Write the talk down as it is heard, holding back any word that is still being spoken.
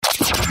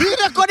We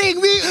recording.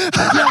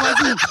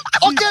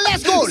 Okay,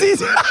 let's go.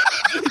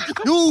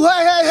 You,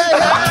 hey.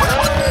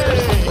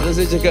 Terus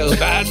saya cakap,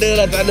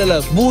 tak ada lah.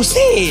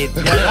 Buset.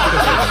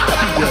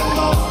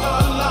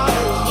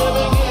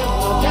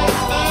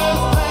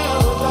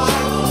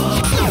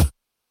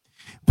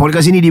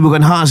 Podcast ini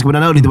dibawakan khas kepada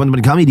anda oleh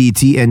teman-teman kami di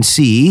TNC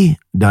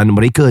dan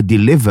mereka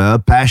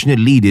deliver passionate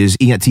leaders.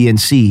 Ingat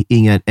TNC,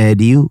 ingat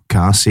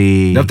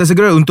edukasi. Daftar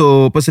segera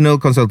untuk personal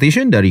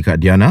consultation dari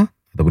Kak Diana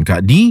ataupun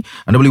Kak D.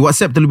 Anda boleh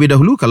WhatsApp terlebih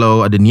dahulu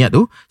kalau ada niat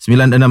tu.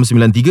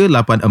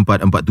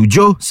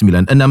 9693-8447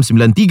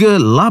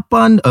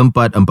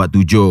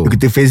 9693-8447.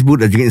 Ikuti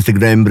Facebook dan juga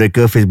Instagram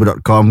mereka,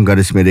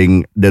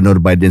 facebook.com/The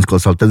Nurbaidins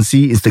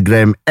Consultancy,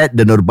 Instagram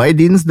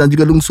 @TheNurbaidins dan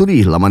juga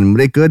lungsuri laman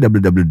mereka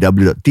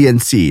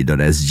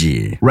www.tnc.sg.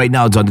 Right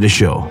now, it's on to the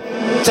show.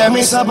 Tell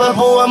me something,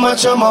 boy,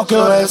 macam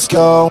okay, let's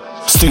go.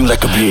 Sting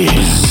like a bee,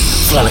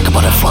 fly like a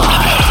butterfly,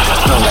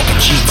 run like a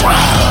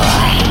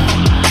cheetah,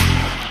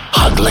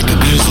 hug like a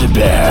grizzly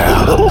bear.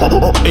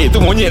 Itu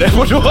monyet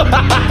bodoh.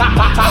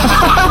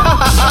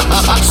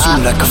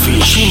 Swim like a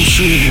fish,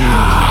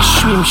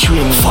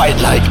 swim, fight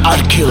like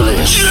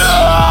Achilles.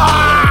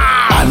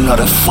 I'm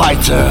not a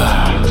fighter,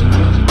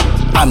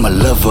 I'm a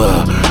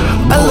lover.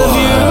 I love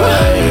you,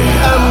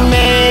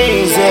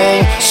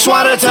 amazing.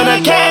 Swat to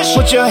the cash,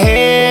 put your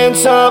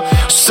hands up.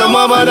 Some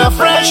of the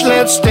fresh,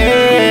 let's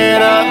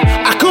stand up.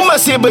 Aku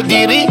masih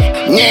berdiri.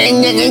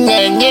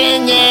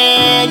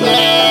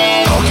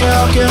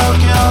 Okay,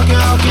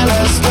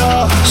 let's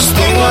go.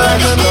 Sting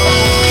like a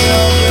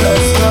bee,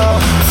 let's go.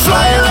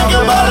 Fly like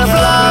a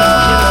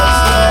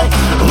butterfly,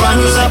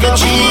 run like a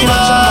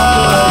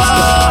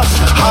cheetah,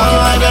 hung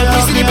like a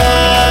grizzly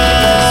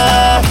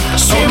bear,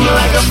 swim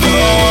like a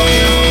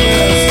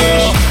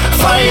fish,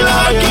 fight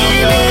like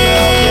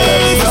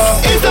Achilles.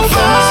 It's the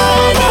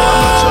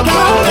final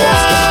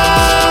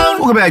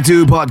countdown. Welcome back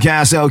to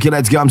podcast. Okay,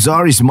 let's go. I'm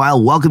sorry,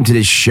 Smile. Welcome to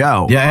the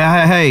show.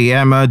 Yeah, hey,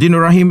 I'm Dino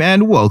Rahim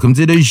and welcome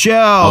to the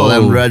show.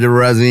 I'm Raja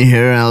Razni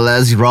here and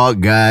let's rock,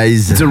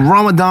 guys. It's a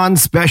Ramadan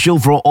special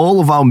for all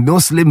of our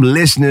Muslim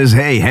listeners.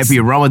 Hey, happy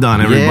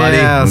Ramadan, everybody.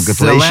 Yeah,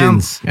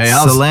 Congratulations.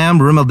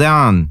 Salam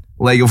Ramadan.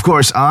 Like, of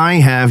course, I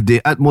have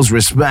the utmost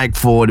respect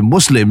for the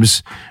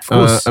Muslims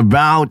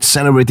about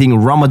celebrating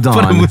Ramadan.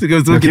 I mean,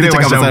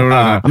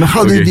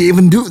 how did they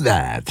even do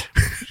that?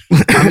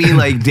 I mean,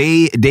 like,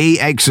 they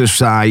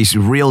exercise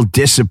real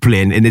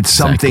discipline, and it's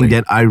something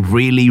that I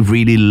really,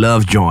 really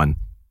love, John.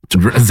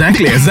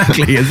 Exactly.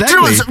 Do you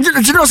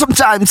know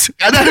sometimes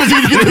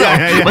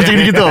macam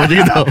gitu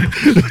macam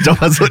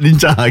masuk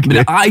ninja. I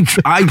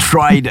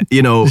tried,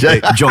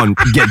 John,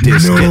 get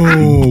this,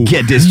 John.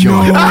 Get this,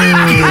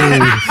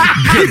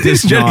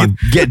 John.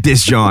 Get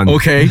this, John.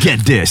 Okay.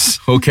 Get this.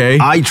 Okay.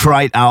 I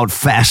tried out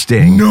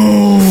fasting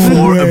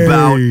for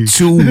about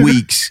 2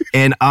 weeks,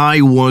 and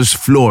I was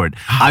floored.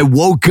 I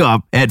woke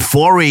up at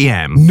 4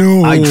 a.m.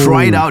 I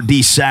tried out the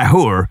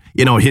sahur,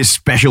 his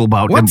special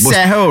about... What's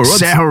sahur?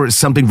 Sahur is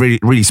something really,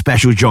 really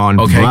special, John.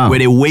 Okay. Wow. Where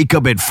they wake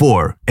up at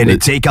 4 and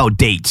they take out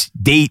dates.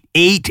 8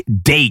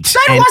 dates.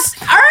 That was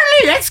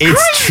early. That's crazy,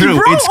 It's true.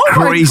 bro. It's Oh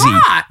crazy.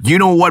 My God.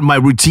 You know what? My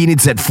routine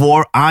is at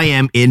 4. I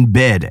am in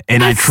bed.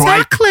 And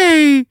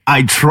Exactly.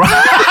 I tried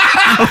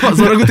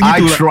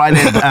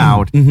it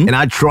out. And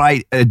I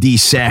tried the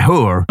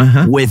sahur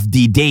with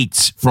the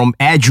dates from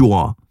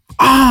Ajwa.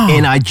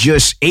 And I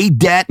just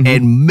ate that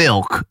and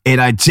milk.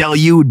 And I tell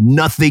you,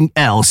 nothing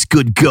else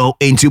could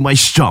go into my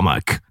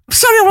stomach.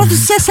 Sorry, I want to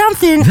say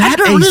something. I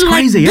don't really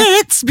crazy, like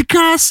dates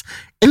because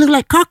it look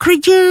like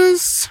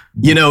cockroaches.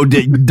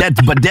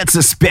 But that's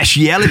a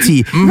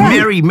speciality.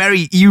 Mary,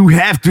 you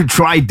have to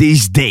try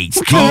these dates.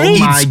 Okay.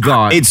 Oh my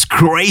God. It's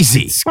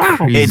crazy.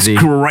 It's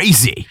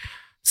crazy.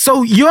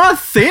 So you're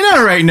thinner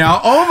right now.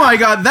 Oh my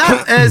God,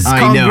 that is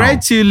I know.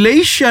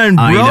 congratulations,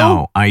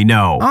 bro. I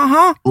know.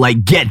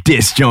 Like, get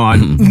this,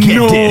 John.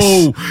 No.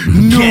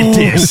 Get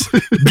this.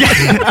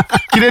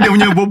 Kira dia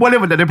punya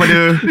berbual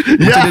daripada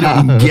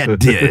get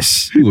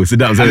this.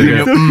 Sedap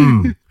saya.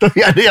 Tapi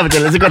ada yang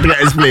macam kau tengah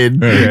explain.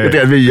 Kau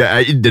tengah explain,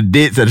 I eat the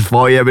dates at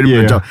 4 a.m.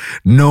 Macam,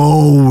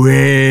 no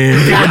way.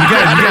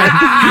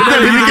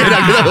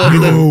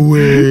 No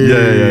way.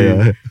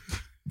 Yeah.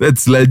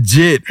 That's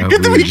legit.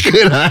 Kita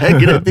typical lah.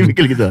 Kita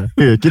typical kita.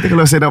 Kita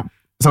kalau set up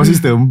sound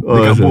system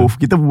dekat booth,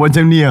 kita pun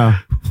macam ni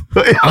lah.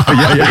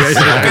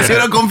 Kasi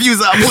orang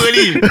confused apa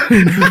ni.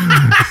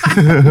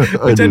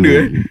 Macam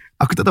mana?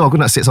 Aku tak tahu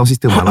aku nak set sound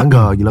system lah.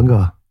 Langgar.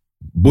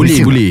 Boleh.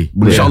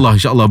 InsyaAllah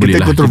boleh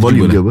Kita lah. control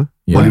volume je apa?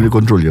 Yeah. Volume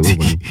control je apa?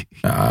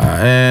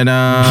 And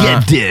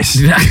Get this.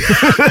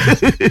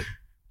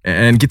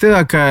 And kita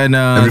akan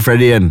Every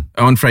Friday kan?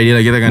 on Friday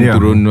lah kita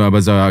akan turun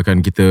bazar,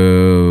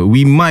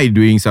 we might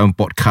doing some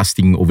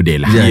podcasting over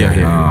there lah. Yeah.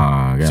 Kan?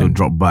 So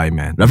drop by,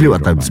 man. Roughly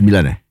what time? 9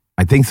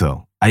 I think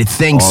so. I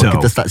think so.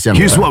 Kita start siang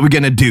Here's lah. what we're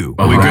gonna do.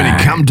 We're gonna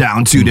come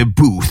down to the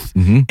booth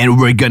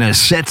and we're gonna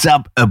set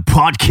up a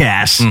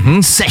podcast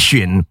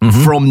session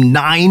from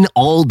 9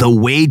 all the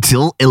way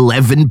till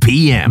 11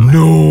 p.m.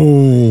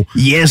 No.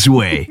 Yes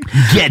way.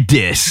 Get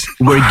this.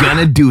 We're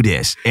gonna do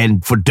this.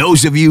 And for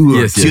those of you who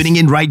are tuning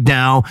in right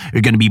now,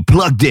 you're gonna be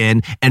plugged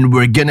in and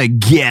we're gonna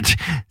get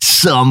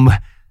some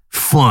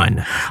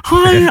fun.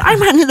 Hi, I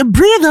might need a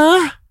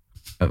breather.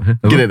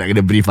 Kita nak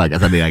kena brief lah kat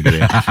sana lah.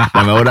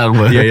 Ramai orang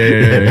pun. Ya.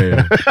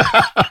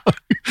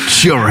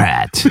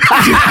 Curhat.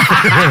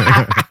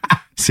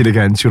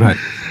 Silakan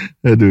curhat.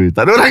 Aduh,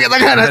 tak ada orang kat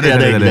tangan.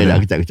 Ada.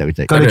 Aku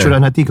cek. Kau ada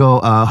curhat hati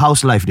kau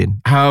house life Din?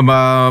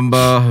 Macam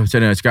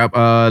mana nak cakap,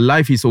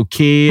 life is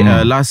okay.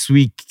 Last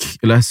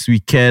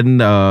weekend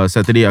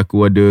Saturday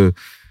aku ada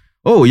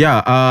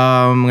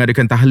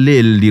mengadakan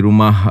tahlil di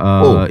rumah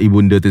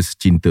ibunda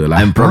tercinta lah.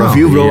 I'm proud of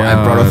you bro.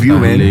 I'm proud of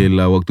you man. Tahlil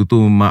lah. Waktu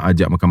tu mak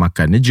ajak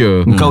makan-makan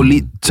je. Kau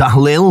lead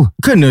tahlil?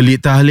 Kena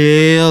lead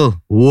tahlil.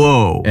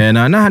 Wow. And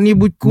ni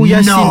buku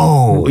Yasin.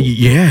 No.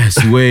 Yes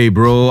way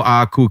bro.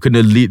 Aku kena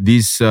lead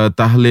this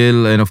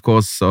tahlil. And of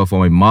course for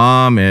my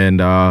mom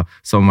and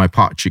some of my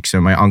part chicks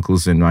and my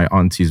uncles and my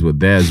aunties were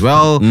there as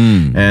well.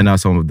 And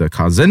some of the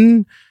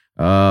cousin.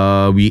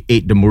 We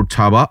ate the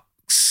murtabak.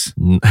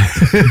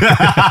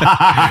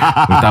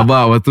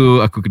 Murtabak. Lepas tu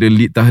aku kena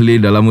lead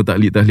tahlil. Dah lama tak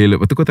lead tahlil.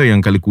 Lepas tu kau tahu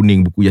yang colour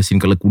kuning, buku Yasin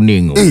colour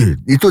kuning.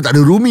 Itu tak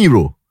ada Rumi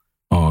bro.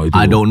 Itu.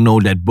 I don't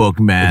know that book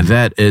man.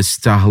 That is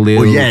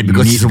tahlil. Oh yeah,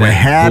 because it's my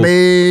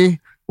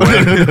happy.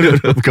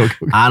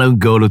 I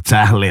don't go to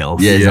tahlil.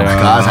 Yes, of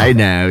course I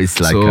know. It's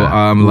like So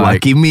I'm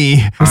like Lucky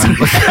me.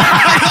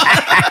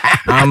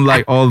 I'm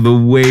like all the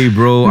way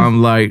bro.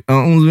 I'm like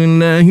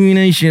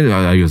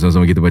ayo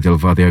sama-sama kita baca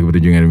Al-Fatihah kepada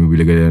junjungan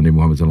Nabi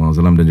Muhammad SAW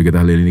dan juga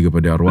tahlil ini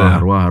kepada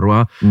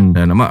arwah.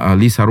 Dan nama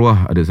list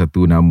arwah ada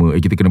satu nama.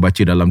 Kita kena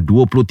baca dalam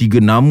 23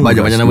 nama.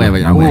 Banyak nama.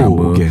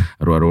 Okay.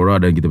 Arwah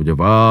dan kita baca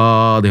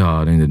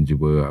Fatihah dan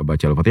cuba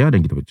baca Al-Fatihah dan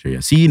kita baca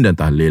Yasin dan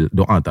tahlil.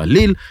 Doa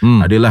tahlil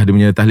adalah dia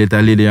punya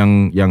tahlil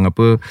yang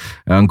apa?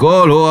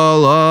 Qul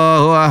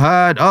huwallahu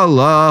ahad,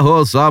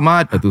 Allahu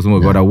samad. Itu semua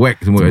kau dah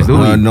whack semua kat situ.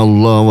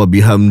 Subhanallah wa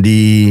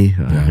bihamdi.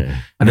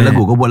 Ada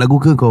lagu? Kau buat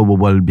lagu ke kau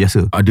berbual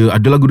biasa? Ada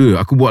lagu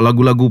dia. Aku buat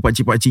lagu-lagu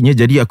pakcik-pakciknya.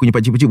 Jadi aku punya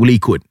pakcik-pakcik boleh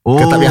ikut.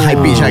 Kau tak biar high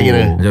pitch lah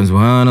kira. Macam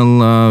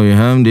subhanallah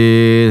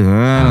bihamdi,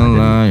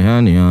 subhanallah ya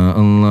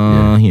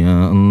Allah, ya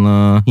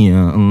Allah,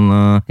 ya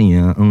Allah,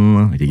 ya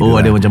Allah.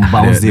 Ada macam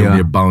bounce dia.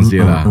 Dia bounce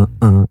dia lah.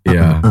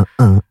 Ya.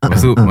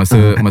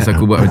 Masa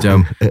aku buat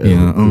macam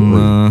ya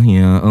Allah,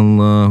 ya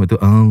Allah.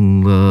 Betul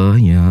Allah,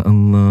 ya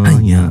Allah,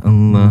 ya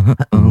Allah,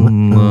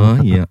 Allah,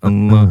 ya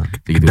Allah.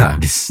 Begitulah.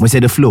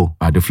 Masih ada flow.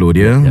 Ada flow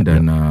dia.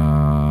 Dan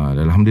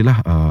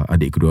alhamdulillah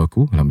adik kedua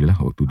aku, alhamdulillah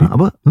waktu dia.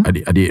 Apa?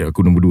 Adik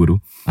aku nombor 2 tu.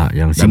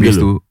 Yang single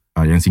tu.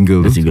 Yang single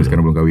tu.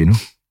 Sekarang belum kahwin tu.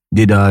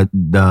 Dia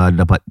dah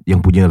dapat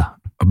yang punya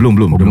lah. Belum.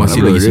 Dia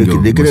masih lagi single.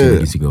 Dia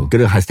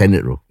kena high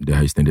standard bro. Dia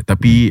high standard.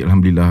 Tapi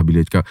alhamdulillah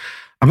bila cakap,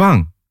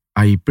 abang,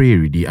 I pray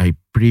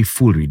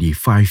full already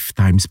 5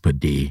 times per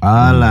day.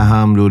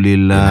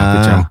 Alhamdulillah. Aku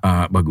macam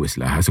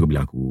baguslah. Suka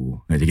bilang aku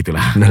macam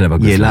gitulah. Dah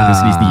bagus. Yelah.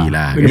 Sedih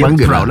lah. Dia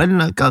proud lah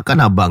kan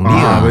abang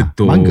dia.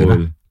 Betul. Bangga lah.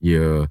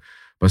 Ya.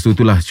 Lepas tu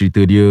itulah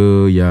cerita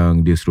dia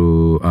yang dia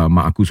suruh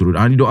mak aku suruh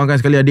ni doakan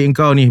sekali adik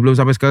engkau ni belum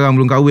sampai sekarang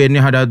belum kahwin ni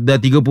dah 30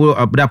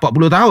 dah 40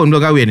 tahun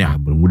belum kahwin ni.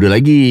 Belum muda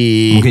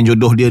lagi. Mungkin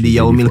jodoh dia di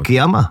yaumil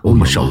qiyamah. Oh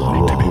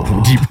masya-Allah.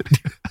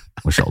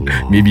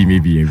 Masya-Allah. Maybe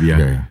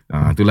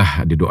itulah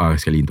dia doa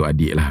sekali untuk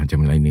adik lah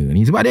macam lainnya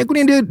ni. Sebab adik aku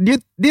ni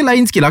dia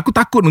lain sikit lah. Aku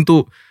takut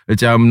untuk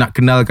macam nak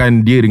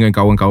kenalkan dia dengan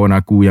kawan-kawan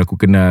aku yang aku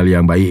kenal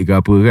yang baik ke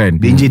apa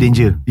kan.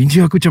 Danger.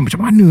 Aku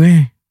macam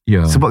mana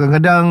Ya. Sebab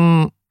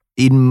kadang-kadang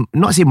in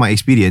not say my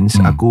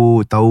experience,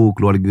 aku tahu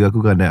keluarga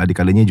aku kan ada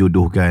kalanya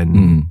jodoh kan.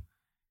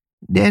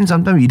 Then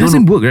sometimes you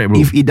doesn't work right bro.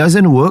 If it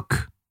doesn't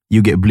work,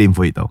 you get blamed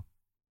for it tau.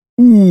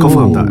 Kau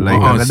faham tak? Like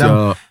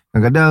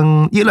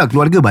kadang-kadang yelah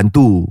keluarga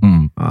bantu.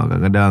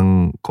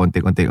 Kadang-kadang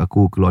kontak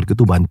aku keluarga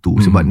tu bantu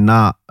sebab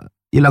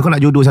yelah kau nak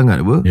jodoh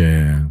sangat apa.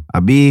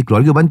 Habis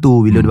keluarga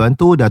bantu. Bila dia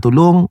bantu dah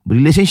tolong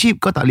relationship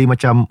kau tak boleh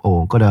macam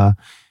kau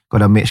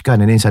dah match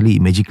kan and then suddenly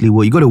magically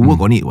work. You gotta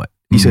work on it what.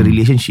 It's a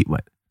relationship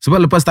what.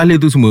 Sebab lepas tahlil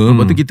tu semua,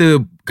 lepas tu kita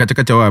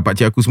kacau-kacau lah.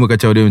 Pakcik aku semua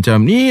kacau dia macam,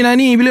 ni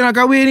bila nak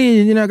kahwin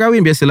ni? Nak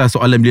kahwin. Biasalah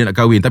soalan bila nak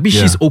kahwin. Tapi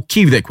she's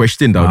okay with that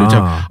question tau. Dia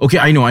macam,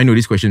 okay I know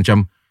this question.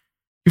 Macam,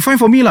 you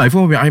fine for me lah.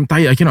 I'm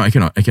tired. I cannot.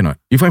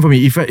 You fine for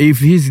me. If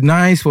he's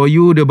nice for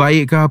you, dia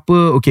baik ke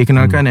apa, okay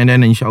kenalkan and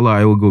then insyaAllah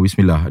I will go.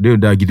 Bismillah. Dia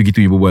dah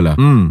gitu-gitu berbual lah.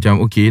 Macam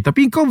okay.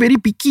 Tapi kau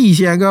very picky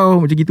siap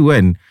kau. Macam gitu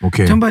kan.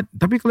 Okay. Macam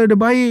tapi kalau dia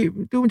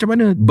baik, tu macam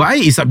mana?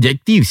 Baik is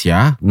subjective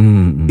siap.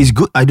 It's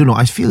good. I don't know.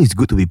 I feel it's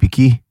good to be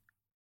picky.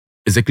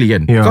 Exactly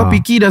kan. Yeah. Kau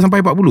picky dah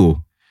sampai 40.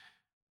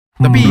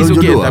 Tapi it's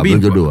okay.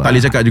 Tapi tak boleh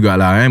cakap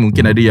jugalah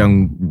mungkin ada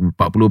yang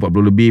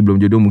 40 lebih belum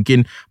jodoh.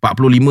 Mungkin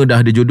 45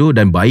 dah ada jodoh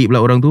dan baik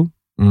pula orang tu.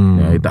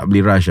 Tak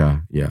boleh rush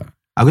lah.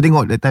 Aku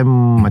tengok that time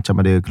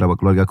macam ada kerabat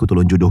keluarga aku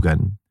tolong jodoh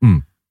kan.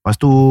 Lepas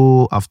tu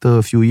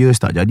after few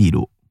years tak jadi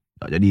duk.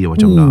 Tak jadi dia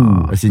macam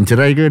nak. Asin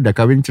cerai ke? Dah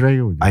kahwin cerai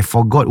ke? I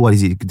forgot what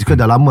is it. Because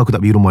dah lama aku tak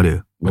pergi rumah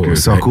dia.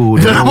 So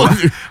aku Dah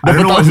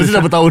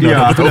bertahun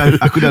dah.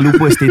 Aku dah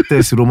lupa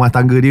status rumah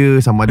tangga dia,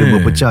 sama ada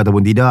berpecah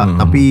ataupun tidak.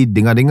 Tapi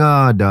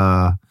dengar-dengar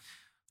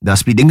dah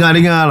split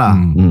dengar-dengar lah.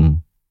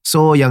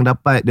 So yang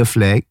dapat the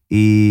flag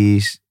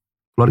is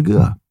keluarga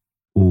lah.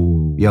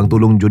 Yang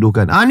tolong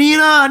jodohkan. Ni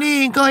lah,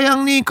 ni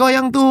kau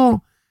yang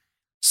tu.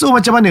 So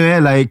macam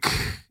mana like,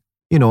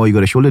 you know, you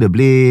gotta shoulder the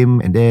blame.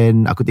 And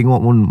then aku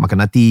tengok pun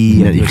makan hati.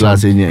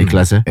 Ikhlas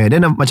And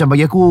then macam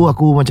bagi aku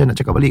macam nak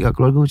cakap balik kat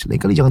keluarga, lain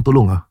kali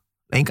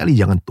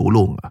jangan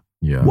tolong lah.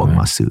 Buang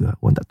masa lah.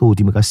 Orang tak tahu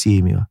terima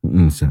kasih ni lah.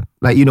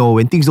 Like you know,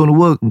 when things don't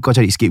work, kau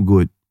cari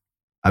scapegoat.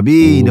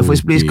 Habis in the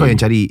first place kau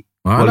yang cari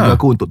keluarga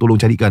aku untuk tolong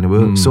carikan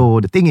apa. So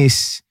the thing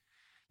is,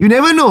 you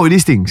never know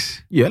these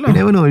things. You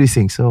never know these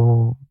things.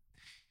 So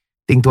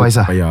think twice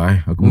lah. Tak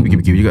payah Aku pun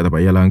fikir-fikir juga, tak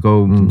payah lah.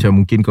 Kau macam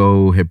mungkin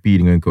kau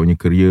happy dengan kau punya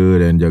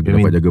career dan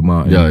dapat jaga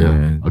mak.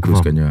 Aku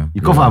faham.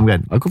 Kau faham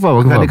kan? Aku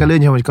faham.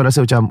 Kadang-kadang kau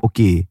rasa macam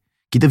okay,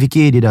 kita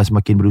fikir dia dah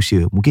semakin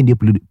berusia, mungkin dia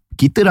perlu,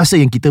 kita rasa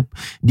yang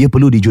dia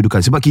perlu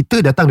dijodohkan sebab kita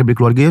datang dari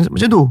keluarga yang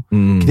macam tu.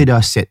 Kita dah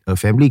set a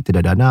family, kita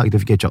dah ada anak,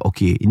 kita fikir macam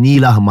okay,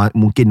 inilah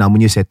mungkin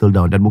namanya settle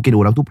down, dan mungkin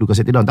orang tu perlu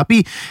settle down.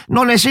 Tapi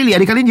not necessarily.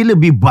 Ada kali dia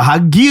lebih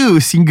bahagia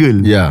single.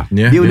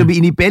 Dia lebih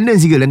independent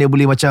single, dan dia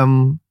boleh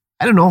macam,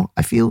 I don't know,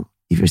 I feel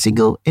if you're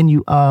single and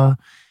you are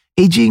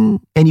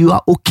aging and you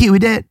are okay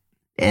with that,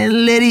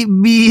 and let it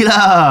be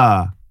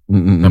lah.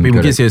 Tapi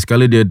mungkin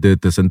sekali dia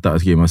tersentak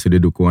sikit masa dia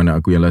dukung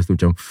anak aku yang last tu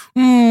macam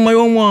I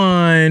want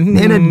one.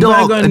 And a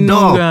dog.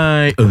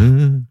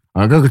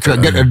 Kau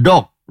cakap get a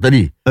dog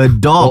tadi. A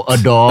dog.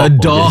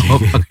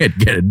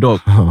 Get a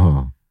dog.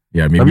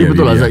 Tapi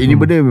betul lah Zat, ini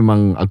benda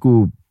memang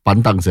aku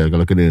pantang saya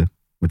kalau kena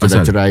macam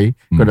dah cerai,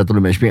 kau dah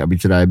tolong matchmake,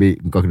 habis cerai,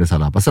 habis kau kena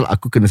salah. Pasal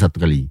aku kena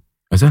satu kali.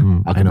 Asal?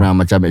 Aku pernah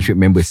macam matchmake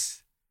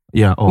members.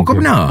 Kau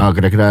pernah?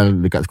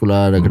 Kenal dekat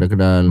sekolah, dah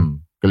kenal.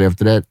 Kali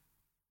after that,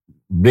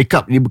 break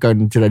up ni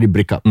bukan cerai, dia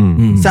break up.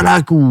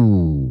 Salah aku.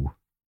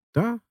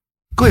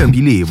 Kau yang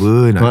pilih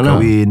apa nak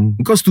kahwin.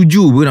 Kau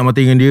setuju apa nak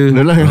mati dengan dia?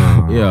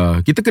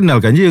 Kita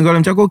kenalkan je. Kalau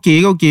macam kau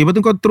okay. Lepas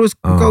tu kau terus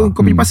kau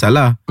punya pasal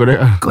lah.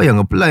 Kau yang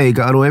apply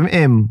kat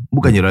ROMM,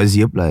 bukannya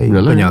Razi apply.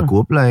 Bukannya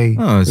aku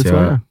apply.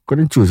 Kau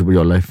dan choose for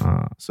your life.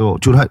 So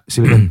curhat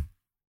silakan.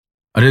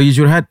 Ada lagi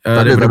curhat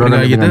daripada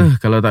pendengar kita?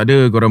 Kalau tak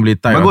ada, korang boleh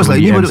type. Baguslah,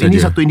 ini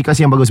satu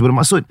indikasi yang bagus.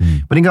 Bermaksud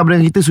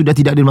pendengar-pendengar kita sudah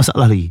tidak ada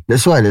masalah lagi.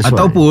 That's why.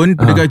 Ataupun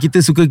pendengar kita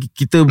suka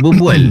kita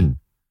berbual.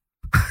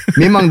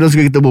 Memang dia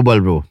suka kita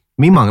berbual, bro.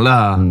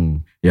 Memanglah.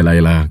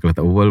 Yalah. Kalau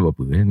tak berbual buat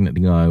apa nak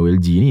dengar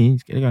OLG ni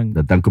sekarang.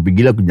 Datang aku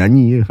pergi lah, aku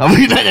nyanyi je. Apa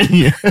yang nak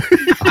nyanyi?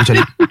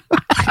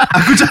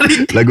 Aku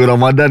cari lagu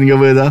Ramadan ke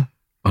apa tak?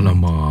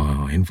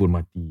 Alamak, handphone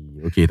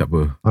mati. Okay, tak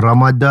apa.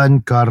 Ramadan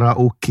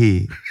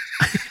karaoke.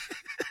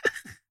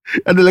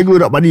 Ada lagu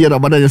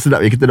Ramadan yang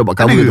sedap yang kita dah buat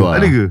cover tu.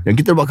 Ada ke?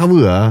 Yang kita buat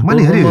cover lah.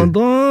 Mana ada?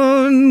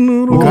 Bukan.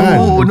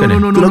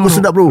 No. Itu lagu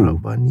sedap, bro.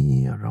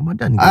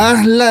 Ramadan ke?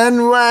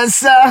 Ahlan wa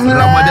sahlan.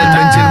 Ramadan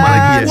janji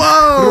lagi.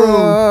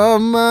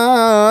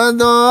 Ramadan.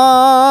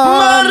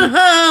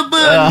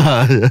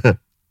 Marhaban.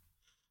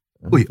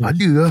 Oi,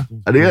 ada lah.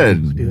 Ada kan?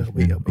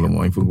 Baik.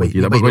 handphone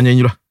mati. Tak apa, kau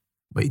nyanyi lah.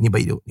 Baik, ni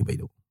baik tu.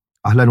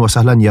 Ahlan wa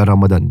sahlan ya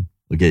Ramadan.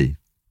 Okay.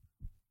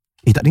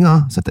 Tak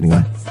dengar. Saya tak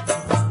dengar.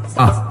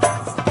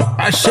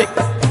 Asyik.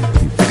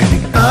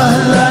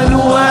 Ahlan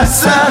wa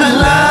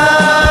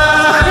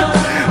sahlan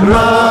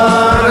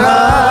Marhaban.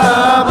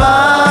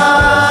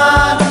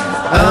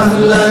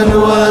 Ahlan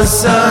wa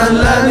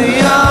sahlan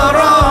ya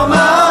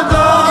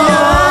Ramadan.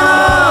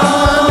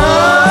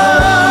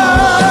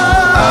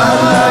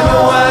 Ahlan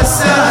wa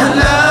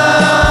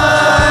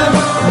sahlan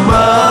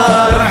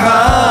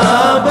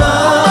Marhaban.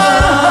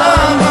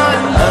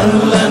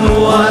 Ahlan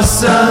wa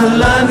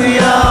sahlan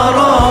ya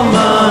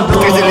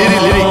Ramadan.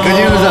 Lirik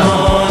kerja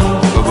Zah.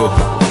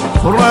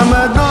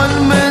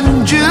 Ramadan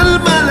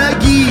menjelma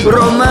lagi.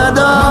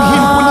 Ramadan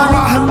menghimpun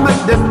rahmat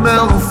dan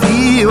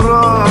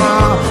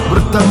maghfirah,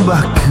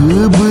 bertambah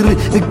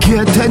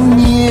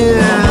keberkatannya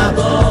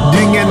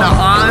dengan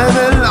amal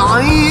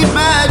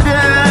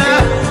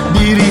ibadah,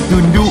 diri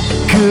tunduk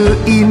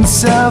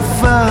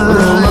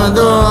keinsafan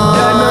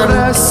dan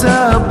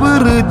rasa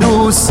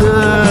berdosa.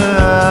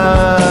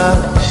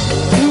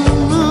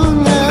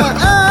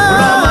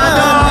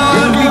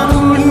 Ramadan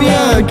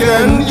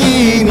dikurniakan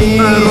ini,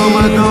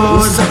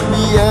 usah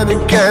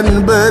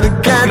biarkan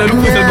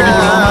berkatnya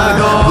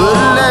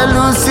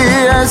berlalu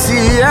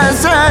sia-sia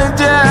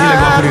saja.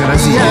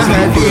 Ia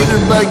hadir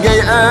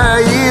bagai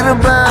air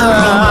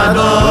bah,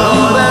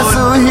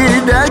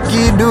 membasuhi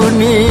daki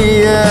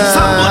dunia.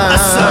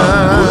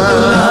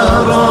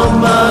 Sambutlah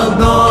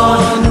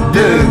Ramadan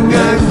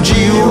dengan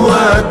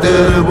jiwa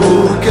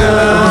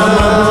terbuka,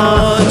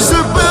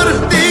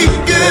 seperti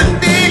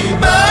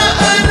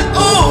ketibaan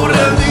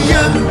orang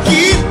yang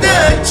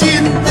kita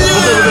cinta.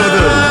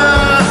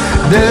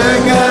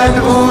 Dengan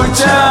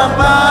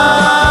ucapan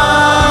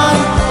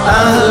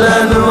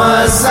ahlan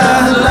wa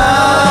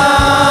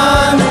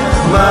sahlan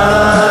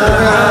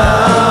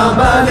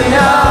marhaban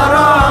ya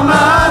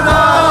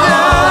Ramadan.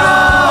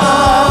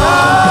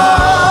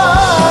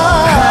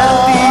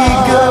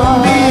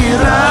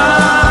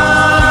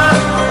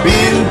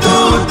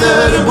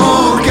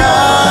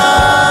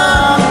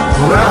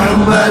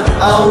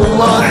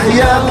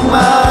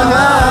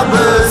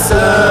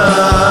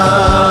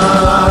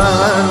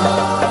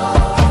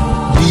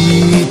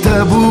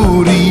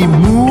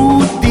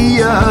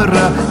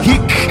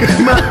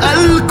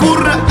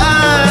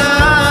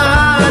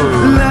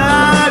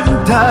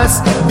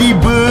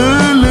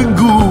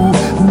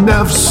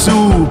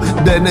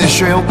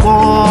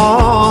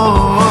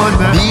 syaitan.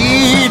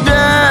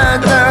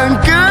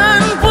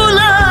 Didatangkan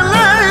pula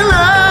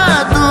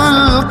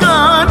Lailatul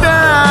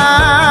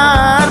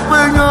Qadar,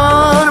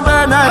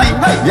 pengorbanan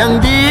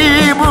yang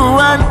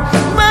dibuat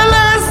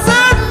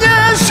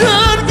balasannya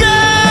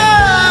syurga.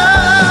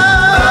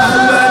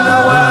 Ahlan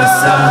wa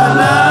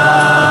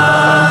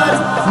sahlan,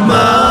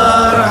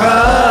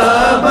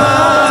 marhaban.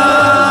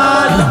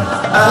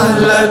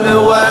 Ahlan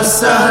wa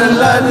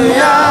sahlan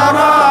ya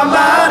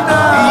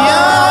Ramadan,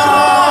 ya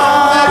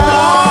Ramadan.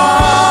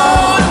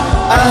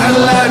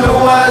 Ahlan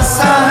wa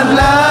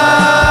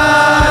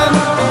sahlan,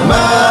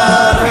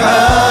 marhaban.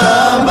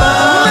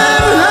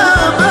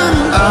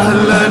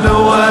 Ahlan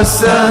wa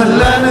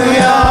sahlan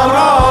ya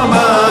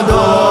Ramadan.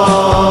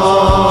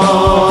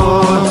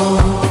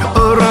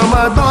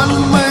 Ramadan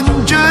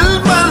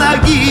menjelma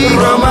lagi,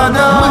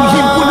 Ramadan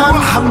menghimpun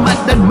rahmat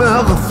dan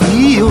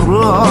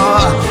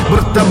maghfirah,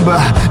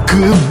 bertambah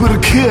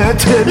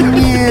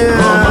keberkatannya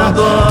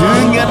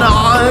dengan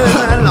amal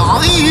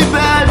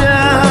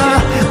ibadah,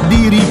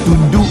 diri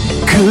tunduk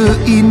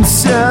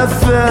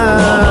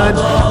keinsafan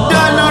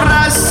dan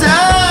rasa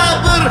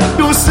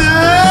berdosa.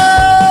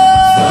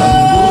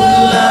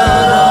 Sambutlah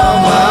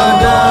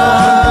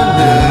Ramadan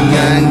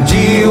dengan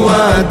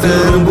jiwa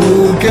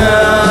terbuka,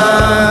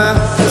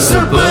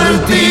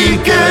 seperti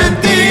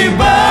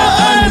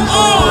ketibaan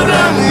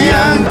orang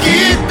yang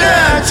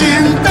kita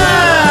cinta,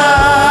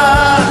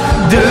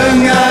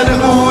 dengan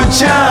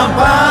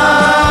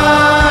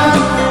ucapan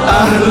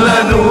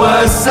ahlan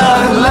wa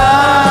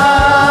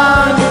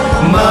sahlan,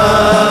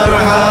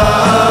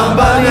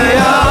 marhaban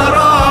ya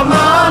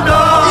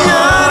Ramadan,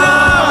 ya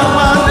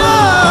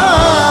Ramadan.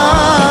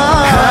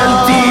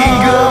 Hati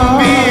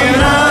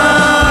gembira,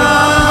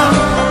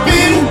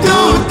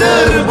 pintu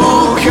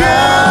terbuka,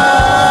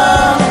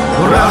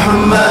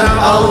 rahmat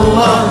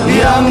Allah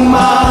yang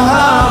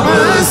maha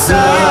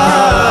besar.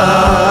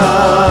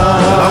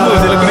 Lama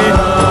saya lagu ni.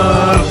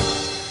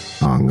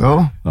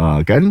 Kau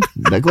Kan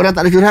korang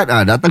tak ada curhat,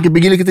 datang ke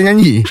Begila kita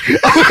nyanyi.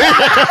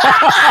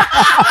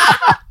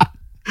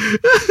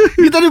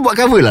 Kita ni buat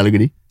cover lah lagu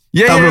ni.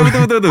 Ya,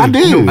 betul. Ada.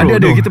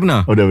 Kita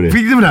pernah. Oh dah boleh.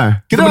 Kita pernah.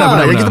 Kita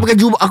pernah. Yang kita pakai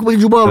jubah, aku pakai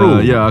jubah bro.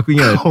 Ya, aku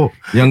ingat.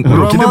 Yang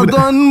kita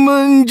Ramadan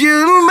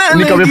menjelma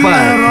Ni kau lagi.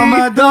 lepas.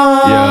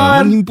 Ramadan.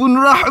 Ya, menghimpun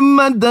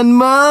rahmat dan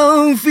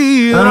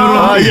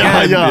maghfirah.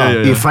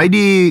 Ya.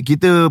 Friday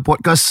kita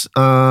podcast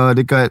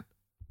dekat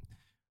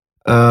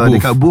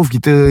dekat booth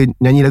kita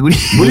nyanyi lagu ni.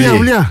 Boleh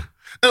lah.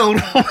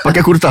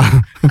 Pakai kurta.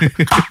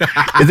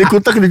 Itu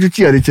kurta kena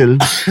cuci lah Rachel.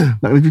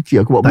 Nak kena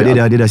cuci, aku buat Tak,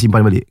 balik. dia dah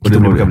simpan balik. Kita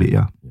boleh pakai balik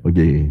ya.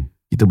 Okay.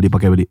 Kita boleh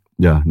pakai balik.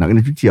 Ya, nak kena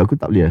cuci, aku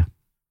tak boleh lah.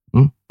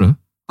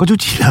 Kau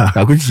cuci lah.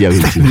 Aku cuci.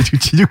 Dia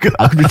cuci juga.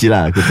 Aku cuci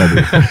lah, aku tak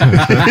boleh.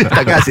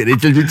 Takkan asyik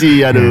Rachel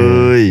cuci,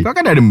 aduh. Kau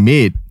kan ada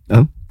maid.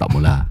 Tak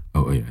maulah.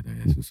 Oh ya,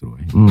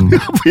 suruh.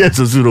 Apa yang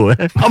suruh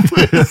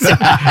Apa?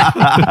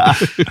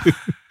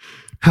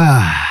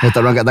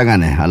 Tak berangkat tangan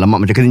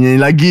Alamak, macam kena nyanyi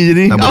lagi je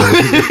ni.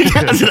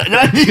 Asyik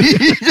nak nyanyi.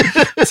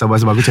 Sabar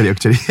aku cari.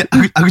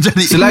 Aku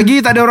cari.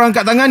 Selagi tak ada orang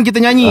angkat tangan,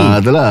 kita nyanyi.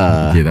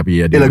 Itulah. Okay,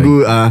 tapi ada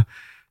lagu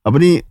apa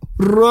ni?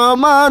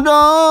 Ramadan.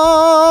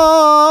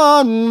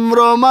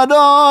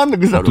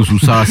 Itu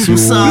susah.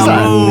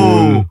 Susah.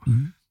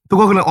 Tu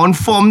kau kena on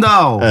form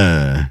tau.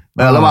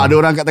 Alamak, ada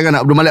orang angkat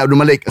tangan. Abdul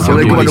Malik.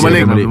 Assalamualaikum Abdul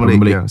Malik.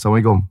 Ya,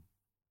 Assalamualaikum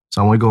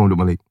Abdul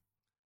Malik.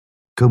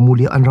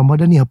 Kemuliaan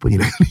Ramadan ni apa ni?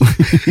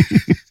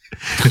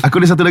 Aku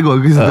ada satu lagu.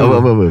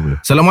 Apa?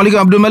 Assalamualaikum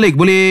Abdul Malik.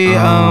 Boleh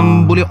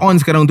boleh on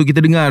sekarang untuk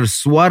kita dengar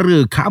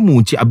suara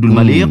kamu, Cik Abdul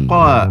Malik.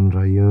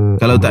 Raya.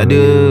 Kalau tak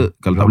ada,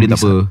 kalau tak boleh tak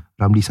apa.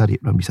 Ramli Sarip.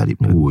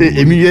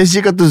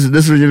 MUSG kata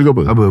dah suruh jadi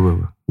apa? Apa?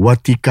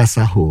 Watika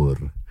Sahur.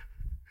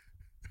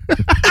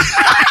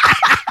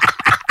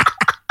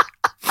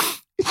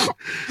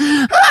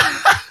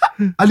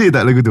 Ada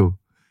tak lagu tu?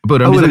 Apa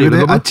Ramli Sarip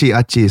lagu apa?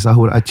 Aceh,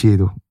 Sahur Aceh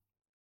tu.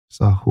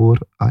 Sahur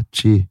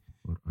Aceh.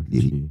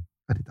 Lirik.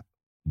 Ada tak?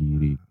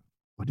 Lirik.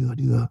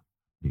 Ada.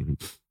 Lirik.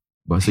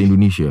 Bahasa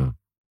Indonesia.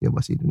 Ya,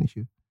 bahasa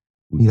Indonesia.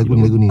 Ni lagu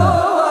ni.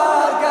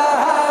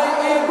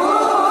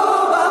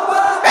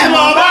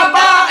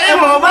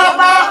 Ibu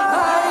bapa.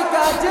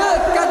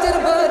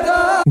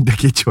 Dah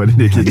kecoh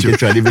ni.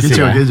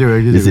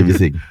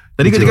 Bising.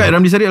 Tadi kau cakap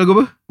Ramli Sarip lagu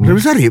apa? Ramli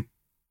Sarip?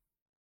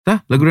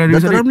 Lagu Ramli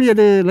Datuk Sarip. Ramli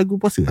ada lagu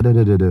puasa? Ada.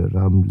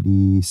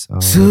 Ramli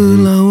Sarip.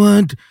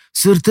 Selawat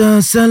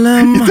serta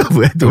salam. Itu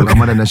apa itu?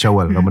 Ramadan dan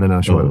Syawal.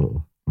 Ramadan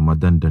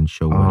dan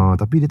Syawal.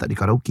 Tapi dia tak di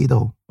karaoke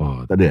tau.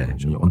 Tak ada.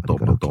 On top.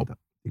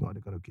 Tengok ada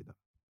karaoke tak?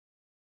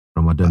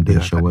 Ramadan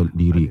dan Syawal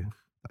lirik.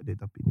 Tak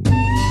ada tapi ni.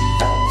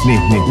 Ni.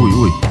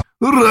 Ui.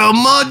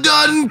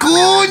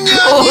 Ramadanku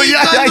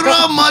nyanyikan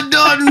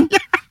Ramadan.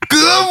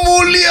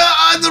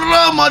 Kemuliaan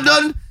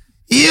Ramadan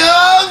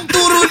yang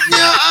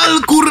turutnya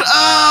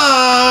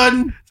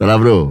Al-Quran. Salah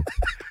bro.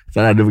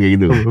 Salah ada pakai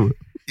gitu.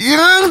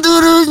 Yang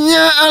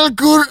turunnya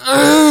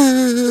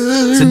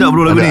Al-Quran. Sedap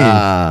bro lagu ni.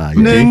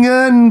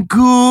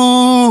 Denganku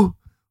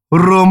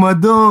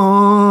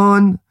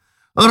Ramadan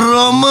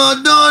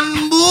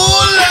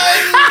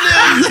bulan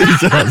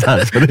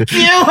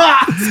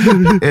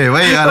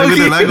Baik lah lagu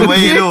tu. Lagu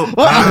baik tu.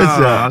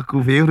 Aku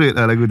favourite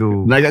lah lagu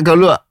tu. Nak kat kau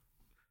dulu tak?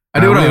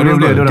 Ada orang.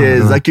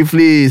 Okay,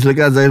 Zakifli.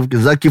 Silakan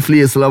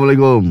Zakifli.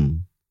 Assalamualaikum.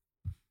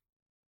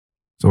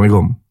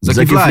 Assalamualaikum.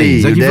 Zakifli.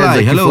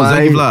 Hello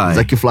Zakifli.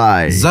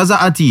 Zakifli.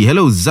 Zaza Ati.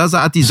 Hello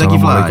Zaza Ati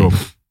Zakifli.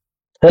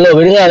 Hello,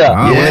 boleh dengar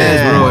tak? Yes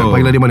bro.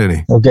 Panggil dari mana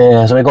ni? Okay,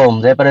 Assalamualaikum.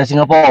 Saya daripada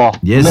Singapura.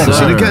 Yes sir.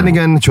 Silakan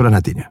dengan curahan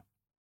hatinya.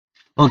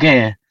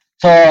 Okay.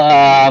 So,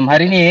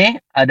 hari ni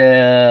ada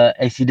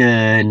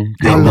accident.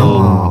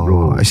 Allah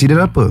bro.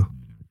 Accident apa?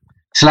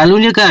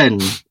 Selalunya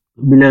kan,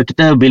 bila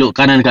kita belok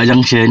kanan kat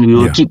junction, we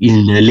will keep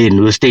in the lane.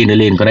 We will stay in the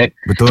lane, correct?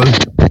 Betul.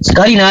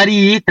 Sekali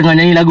hari, tengah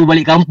nyanyi lagu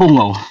balik kampung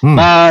tau.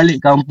 Balik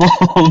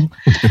kampung.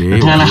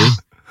 Tengah lah.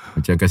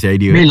 Macam kasih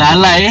idea.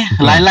 Lalai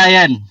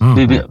kan.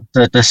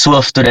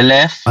 Swerve to the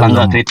left,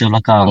 langgar kereta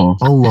belakang.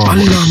 Allah.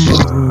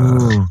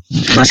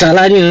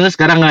 Masalahnya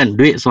sekarang kan,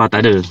 duit semua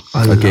tak ada.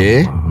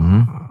 Okay.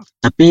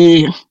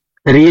 Tapi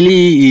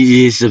really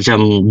it is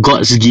macam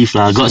God's gift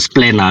lah, God's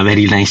plan lah,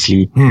 very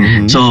nicely.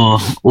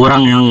 So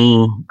orang yang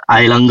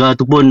I langgar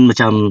tu pun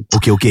macam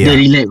okay dia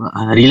relax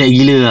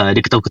gila lah.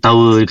 Dia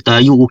ketawa-ketawa, dia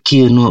kata you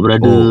okay or not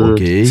brother.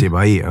 Okay. Asyik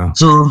baik lah.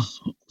 So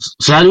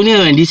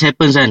selalunya when this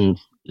happens kan,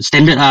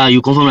 standard lah,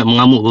 you confirm like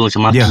mengamuk ke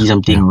macam maki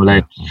something or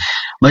like.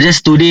 But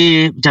just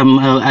today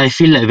macam I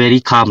feel like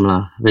very calm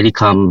lah, very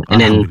calm. And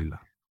then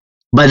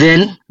but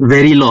then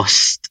very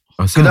lost.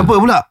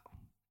 Kenapa pula?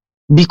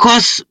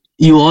 Because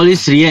you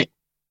always react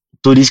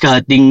to this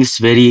kind of things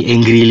very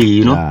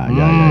angrily, you know.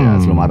 Ya.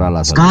 Selalu marah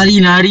lah.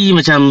 Sekali nari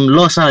macam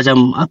lost lah,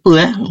 macam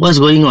apa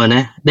what's going on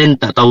then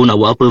tak tahu nak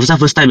buat apa.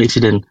 First time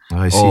accident.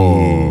 I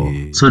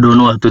see. So don't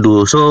know what to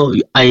do. So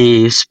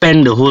I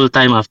spend the whole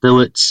time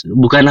afterwards,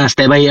 bukan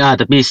step baik lah,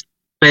 tapi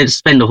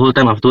spend the whole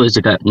time afterwards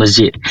dekat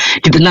masjid.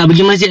 Kita nak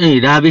pergi masjid ni,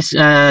 dah habis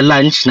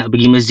lunch, nak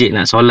pergi masjid,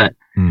 nak solat.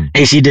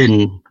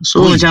 Accident.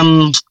 So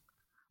macam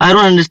I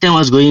don't understand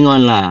what's going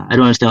on lah. I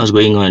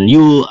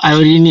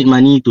already need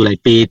money to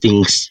like pay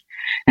things.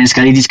 And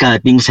sekali this kind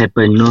of things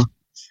happen, you know.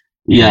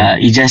 Yeah,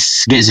 it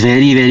just gets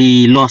very,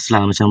 very lost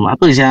lah. Macam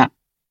apa siap?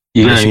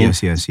 I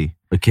see.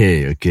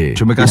 Okay.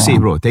 Terima kasih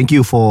bro. Thank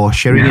you for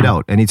sharing it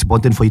out. And it's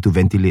important for you to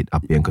ventilate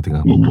apa yang kau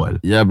tengah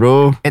berbual. Yeah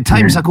bro. At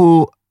times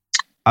aku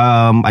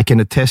I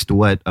can attest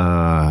to what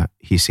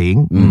he's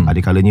saying. Ada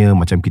kalanya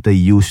macam kita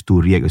used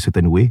to react a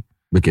certain way.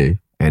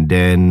 Okay. And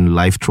then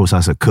life throws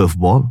us a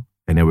curveball.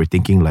 And then we're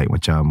thinking like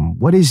macam,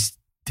 what is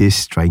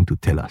this trying to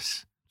tell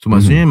us? So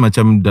maksudnya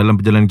macam dalam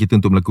perjalanan kita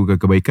untuk melakukan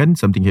kebaikan,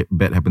 something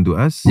bad happen to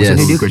us.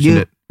 Maksudnya dia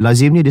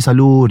lazimnya dia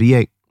selalu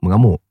react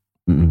mengamuk.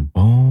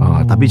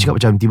 Tapi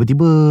cakap macam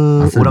tiba-tiba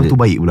orang tu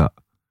baik pula.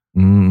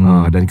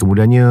 Dan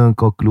kemudiannya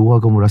kau keluar,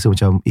 kau merasa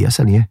macam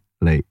asal ni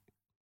like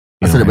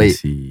asal dia baik.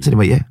 Asal dia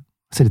baik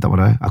asal dia tak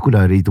marah. Aku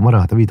dah ready to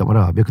marah tapi tak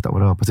marah. Biar aku tak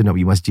marah. Pasal nak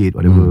pergi masjid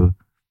whatever.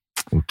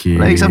 Okay.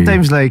 Like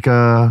sometimes like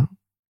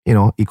you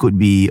know, it could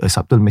be a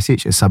subtle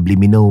message, a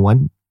subliminal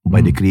one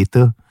by the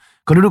creator.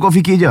 Kau duduk kau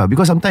fikir je.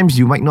 Because sometimes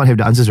you might not have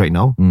the answers right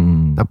now.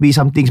 Tapi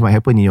some things might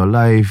happen in your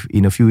life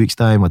in a few weeks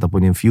time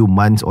ataupun in a few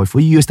months or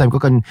for years time. Kau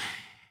kan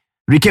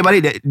recap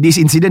balik this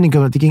incident and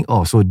kau thinking,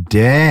 oh so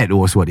that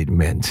was what it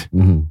meant.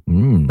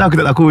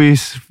 Aku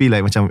always feel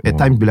like macam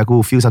at times bila aku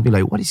feel something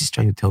like what is this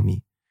trying to tell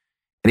me?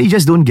 And you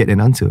just don't get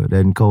an answer.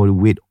 Then kau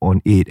wait on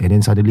it and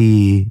then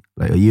suddenly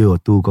like a year or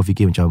two kau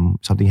fikir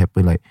macam something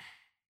happen like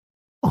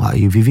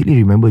I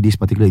vividly remember this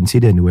particular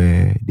incident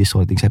where this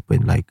sort of things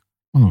happen. Like,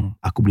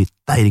 aku boleh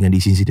tie dengan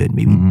this incident.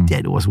 Maybe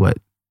that was what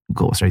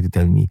God was trying to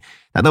tell me.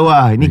 Tak tahu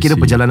lah. Ini kira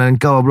perjalanan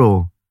kau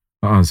bro.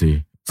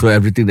 See. So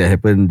everything that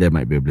happened, there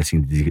might be a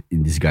blessing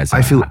in disguise.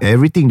 I feel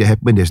everything that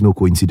happened, there's no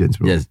coincidence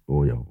bro. Yes.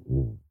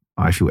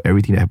 I feel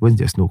everything that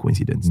happens, there's no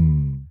coincidence.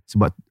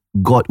 Sebab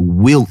God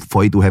willed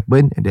for it to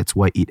happen and that's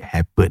why it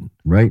happened.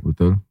 Right.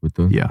 Betul.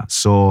 Yeah.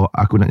 So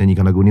aku nak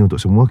nyanyikan lagu ni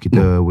untuk semua.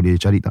 Kita boleh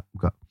cari tak?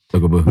 Buka.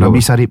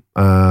 Ramli Sarip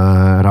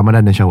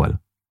Ramadan dan Syawal.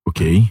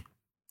 Okay.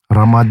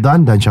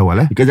 Ramadan dan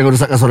Syawal Kau jangan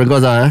rusakkan suara kau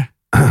Zah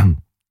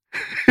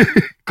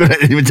Kau nak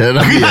jadi macam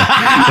Ramli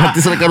Nanti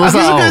suarakan rosak.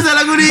 Aku suka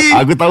lagu ni.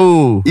 Aku tahu.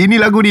 Ini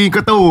lagu ni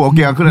kau tahu.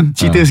 Okay aku nak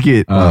cerita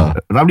sikit.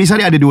 Ramli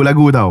Sarip ada 2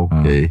 lagu tau.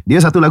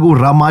 Dia satu lagu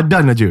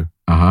Ramadan aja.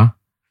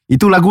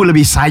 Itu lagu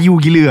lebih sayu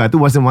gila lah.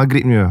 Tu masa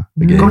maghrib ni.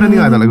 Kau pernah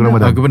dengar tak lagu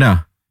Ramadan? Aku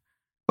pernah.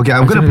 Okay,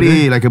 I'm gonna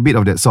play like a bit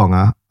of that song.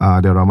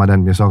 The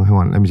Ramadan punya song. Hang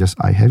on, let me just,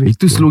 I have it.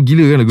 Itu slow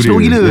gila kan lagu dia.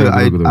 Slow gila.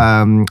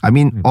 I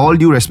mean, all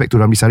due respect to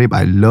Ramli Sarip,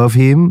 I love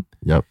him.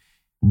 Yep.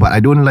 But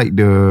I don't like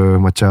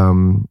the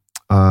macam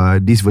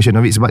this version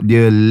of it sebab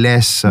dia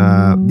less,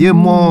 dia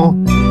more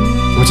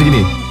macam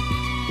gini.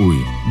 Ui.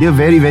 Dia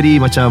very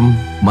very macam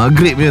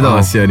maghrib punya tau.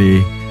 Asia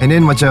ni. And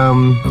then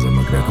macam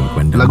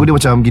lagu dia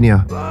macam gini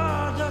lah.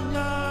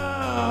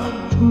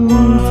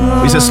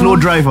 It's a slow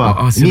drive lah.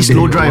 Ini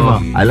slow drive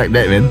lah. I like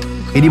that man.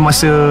 Ini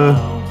masa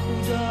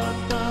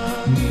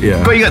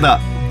Kau ingat tak?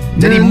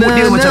 Jadi mood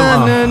dia macam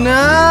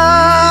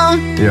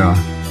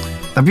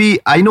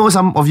Tapi I know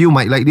some of you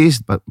might like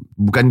this, but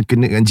bukan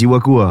kena dengan jiwa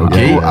aku lah.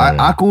 Okay.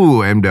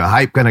 Aku am the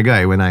hype kind of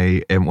guy when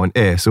I am on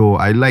air. So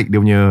I like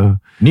dia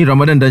punya Ni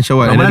Ramadan dan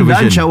Syawal. Ramadan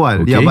dan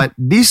Syawal. Okay. Yeah, but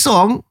this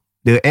song,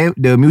 the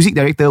music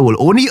director will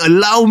only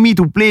allow me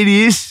to play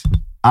this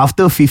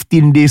after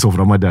 15 days of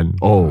Ramadan.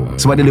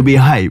 Sebab dia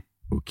lebih hype.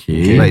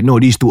 Okay. Like, no,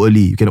 this is too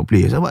early. You cannot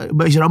play.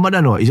 But it's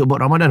Ramadan what? It's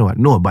about Ramadan what?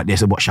 No, but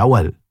there's about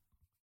Syawal.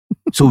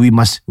 So we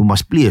must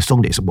play a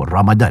song that's about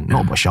Ramadan,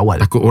 not about Syawal.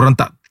 Takut orang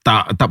tak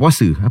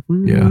puasa. Apa?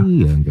 Yeah.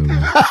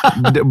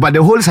 But the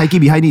whole psyche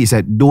behind it is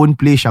that don't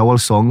play Syawal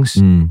songs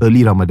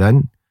early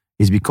Ramadan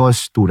is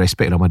because to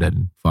respect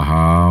Ramadan.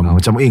 Faham.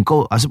 Macam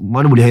kau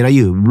mana boleh hari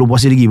raya belum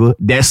puasa lagi apa?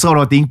 That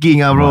sort of thinking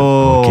lah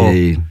bro.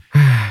 Okay.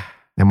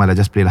 Memanglah,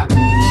 just play lah.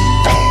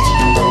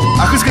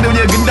 Aku suka dia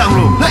punya gendang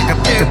bro.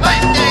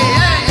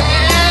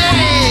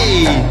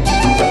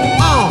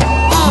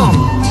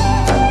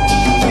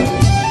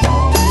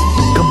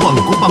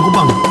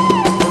 Kupang.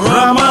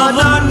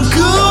 Ramadan,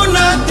 ku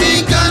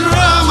nantikan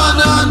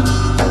Ramadan,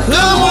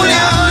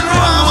 kemuliaan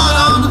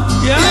Ramadan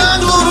yang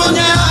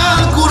turunnya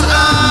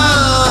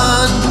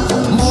Al-Quran.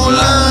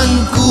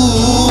 Bulanku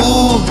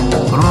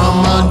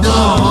Ramadan,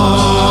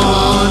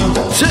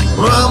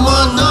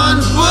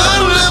 Ramadan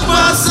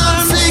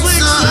perlepasan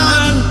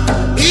siksaan,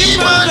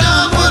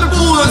 ibadah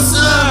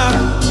berpuasa,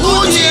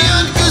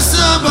 ujian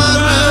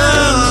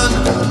kesabaran,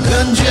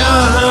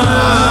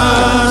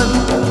 ganjaran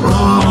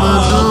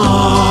Ramadan.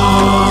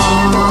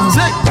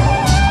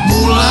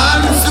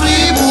 Bulan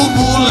 1000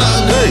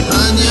 bulan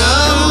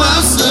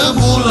hanyalah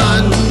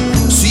sebulan,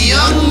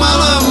 siang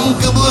malam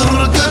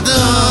keberkatan.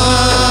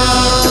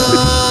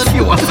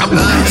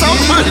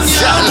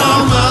 Akhirnya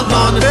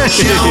Ramadan,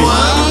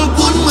 Syawal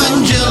pun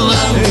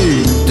menjelang,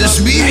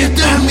 tasbih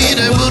tahmid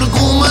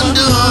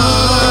berkumandang.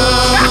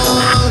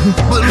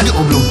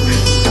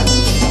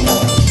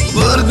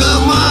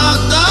 Bergema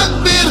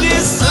takbir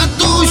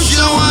satu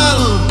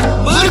Syawal,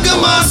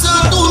 bergema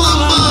satu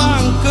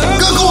lambang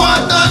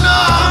kekuatan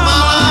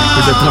amalan.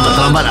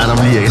 Terlambat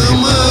Ramli.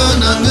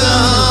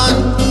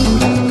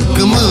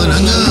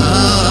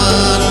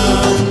 Kemenangan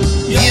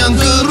yang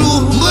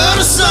keruh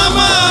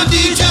bersama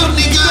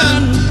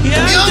dijernihkan,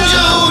 yang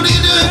jauh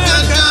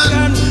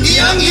didekatkan,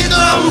 yang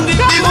hitam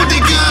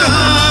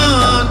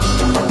diputihkan.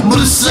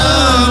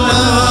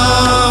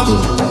 Bersalam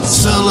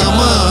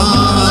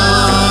salaman,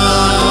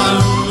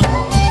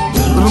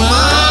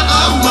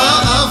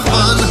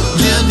 maafan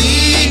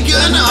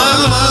jadikan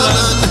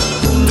amalan,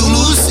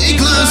 tulus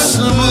ikhlas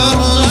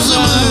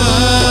berzaman.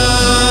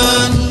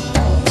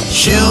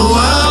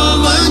 Syawal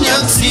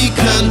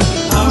menyaksikan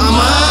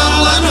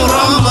amalan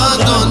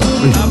Ramadan,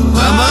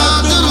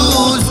 amal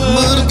terus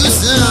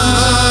berkesan.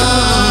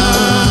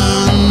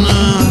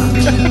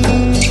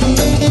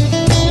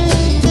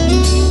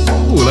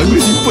 Lagu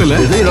ni simple lah.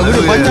 Lagu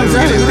ni panjang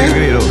sangat.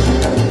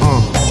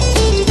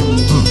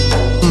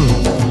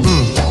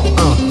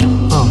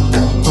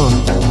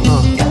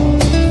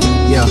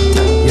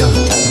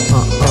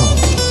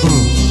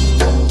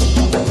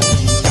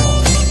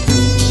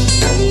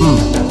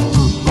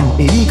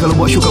 Ini kalau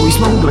buat show kat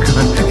Wisma pun belakang.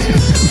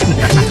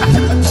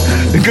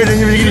 Kau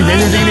nyanyi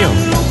macam ni.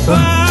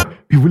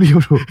 Boleh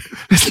bro.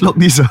 Let's lock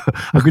this lah.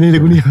 Aku nyanyi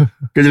lagu ni.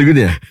 Kau nyanyi lagu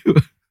ni.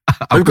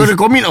 Kau kena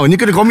commit tau. Ni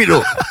kena commit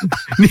tau.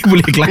 Ni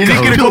boleh kelakar. Ni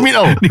kena commit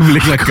tau. Ni boleh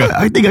kelakar.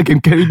 I think I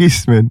can carry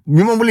this man.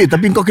 Memang boleh,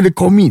 tapi kau kena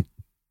commit.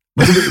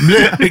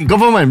 Bila kau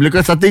faham kan? Bila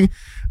kau starting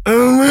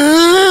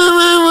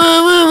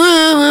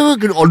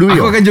kena all the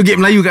way. Aku akan joget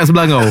Melayu kat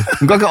sebelah kau.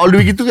 Kau akan all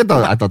the way gitu ke tau?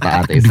 Atau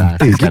tak kisah.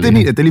 Kita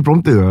ni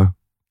teleprompter lah.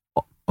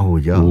 Oh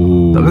ya.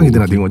 Takkan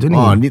kita nak tengok macam ni?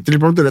 Ni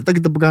teleprompter. Datang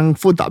kita pegang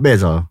phone tak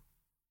best lah.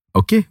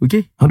 Okay.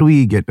 How do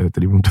we get a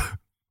teleprompter?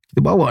 Kita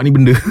bawa ni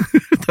benda.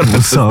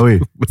 Besar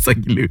weh. Besar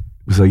gila.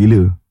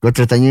 Kau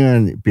tanya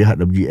kan pihak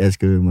WGS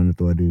ke mana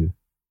tu ada.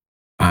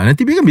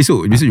 Nanti kan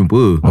besok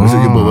jumpa.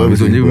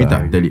 Besok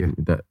minta.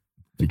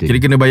 Okay.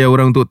 Kira kena bayar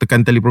orang untuk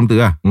tekan teleprompter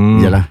lah.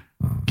 Yalah.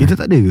 Kita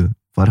tak ada ke?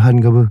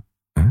 Farhan ke apa?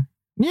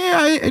 Ni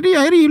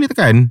hari boleh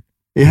tekan.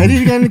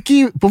 Hari dengan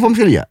Ki perform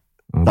sekali tak?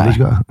 Boleh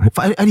juga.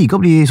 Hari kau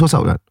boleh source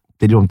out kat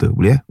teleprompter?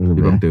 Boleh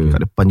Teleprompter. kat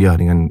depan je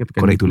dengan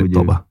connect to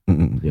laptop lah.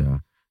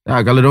 Ya.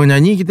 Kalau diorang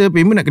nyanyi, kita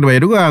payment nak kena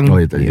bayar diorang.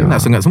 Ya.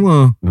 Nak sengat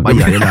semua.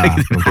 Bayar je lah.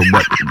 Untuk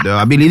buat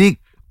habis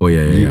lirik.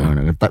 Ya.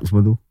 Nak ketak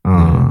semua tu.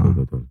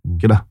 Betul.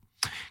 Okay lah.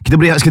 Kita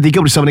berehat seketika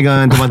bersama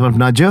dengan teman-teman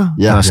penaja.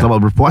 Selamat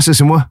berpuasa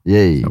semua.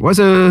 Yay. Selamat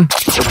puasa.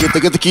 Okay,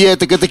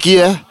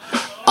 teka-teki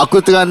Aku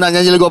tengah nak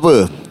nyanyi lagu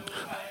apa?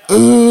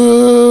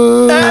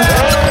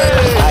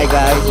 Hi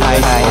guys, hi.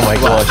 Oh my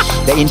gosh,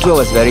 the intro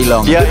was very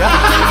long. Yeah.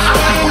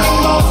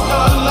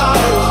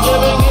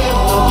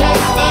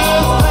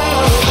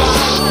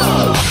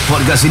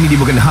 Podcast ini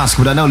dibawakan khas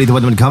kepada anda oleh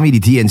teman-teman kami di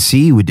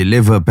TNC. We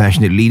deliver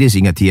passionate leaders.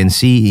 Ingat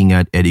TNC,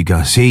 ingat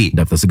edukasi.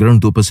 Daftar segera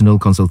untuk personal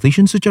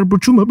consultation secara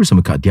percuma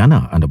bersama Kak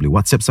Diana. Anda boleh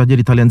WhatsApp saja di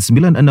talian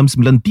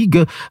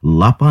 9693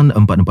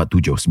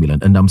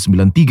 8447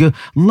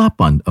 9693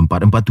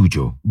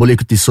 8447. Boleh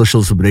ikuti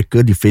socials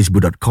mereka di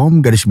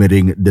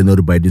facebook.com/The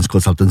Nur Bydins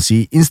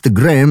Consultancy,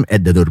 Instagram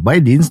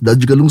 @TheNurBydins dan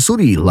juga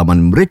lungsuri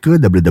laman mereka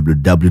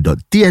www.tnc.sg.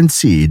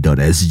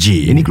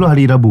 Ini keluar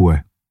hari Rabu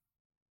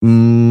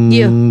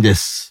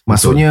Yes.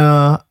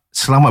 Maksudnya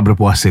selamat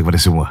berpuasa kepada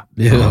semua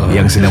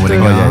yang sedang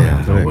mendengar.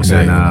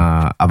 Dan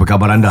apa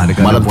khabar anda dekat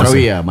Malam puasa?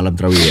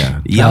 tarawih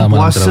ya.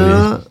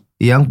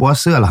 Yang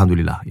puasa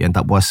alhamdulillah, yang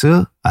tak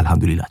puasa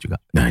alhamdulillah juga.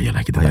 Nah,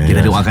 yalah kita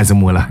Kita doakan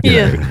semualah.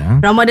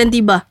 Ramadan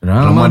tiba.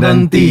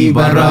 Ramadan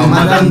tiba,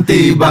 Ramadan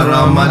tiba,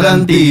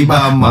 Ramadan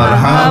tiba.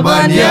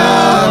 Marhaban ya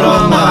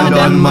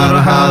Ramadan,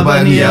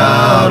 marhaban ya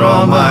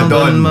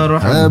Ramadan,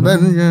 marhaban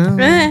ya.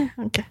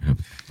 Okay.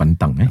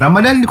 Pantang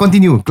Ramadan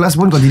continue, kelas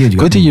pun continue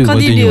juga. Continue.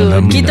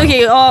 Kita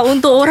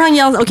untuk orang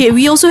yang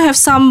we also have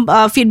some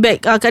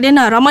feedback. Kak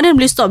Diana, Ramadan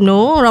boleh stop?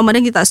 No,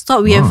 Ramadan kita tak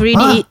stop. We have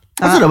already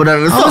Masa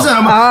Ramadan stop?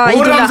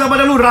 Orang zaman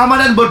dulu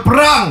Ramadan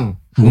berperang.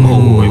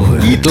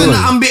 Kita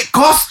nak ambil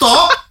kos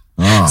stop.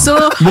 So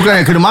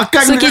bukan kena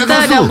makan. So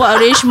kita dah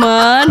buat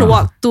arrangement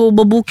waktu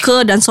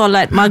berbuka dan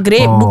solat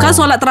maghrib. Bukan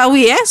solat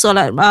tarawih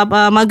solat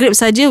maghrib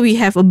saja. We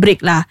have a break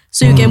lah.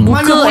 So you can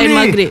buka and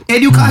maghrib.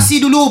 Edukasi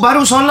dulu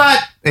baru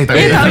solat. Tak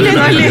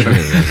boleh.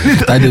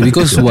 Tak ada,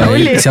 because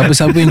why?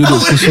 Siapa-siapa yang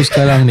duduk khusus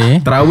sekarang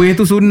ni, tarawih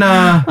tu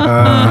sunnah.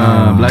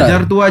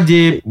 Belajar tu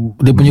wajib.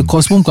 Dia punya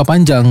course pun bukan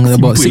panjang,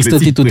 about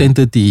 6:30 to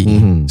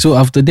 10:30. So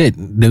after that,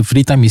 the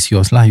free time is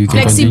yours lah. You can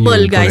flexible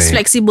continue. guys.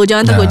 Flexible.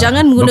 Jangan takut.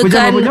 Jangan menggunakan.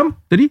 Berapa jam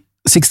tadi?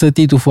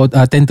 6:30 to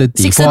 10:30.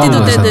 6:30 to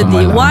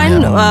 10:30.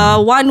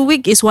 One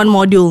week is one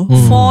module.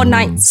 4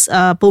 nights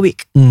per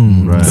week.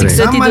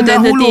 6:30 to 10:30. Zaman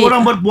dahulu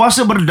orang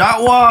berpuasa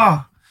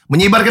berdakwah,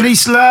 menyebarkan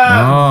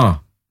Islam.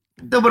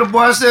 Kita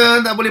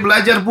berpuasa tak boleh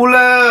belajar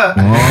pula.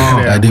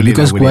 Ada,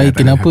 because why?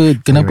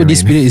 Kenapa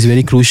this period is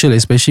very crucial,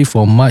 especially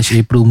for March,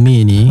 April,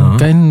 May ni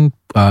kan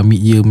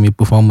mid-year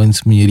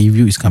performance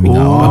review is coming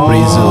out,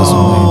 appraisal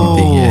semua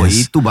everything.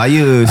 Yes, itu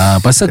bias.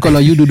 Pasal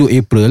kalau you duduk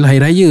April, hari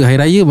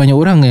raya banyak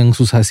orang yang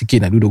susah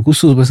sikit nak duduk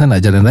khusus pasal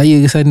nak jalan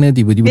raya ke sana,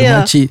 tiba-tiba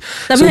makcik.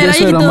 Tapi hari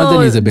raya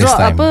Ramadan is the best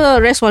drop time.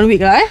 rest one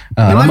week lah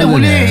Mana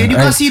boleh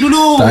edukasi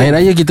dulu. Tak, hari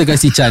raya kita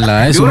kasih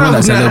cala semua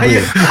nak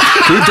celebrate.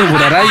 Kita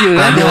budak raya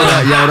kan. Ada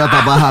yang orang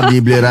tak faham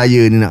ni, bila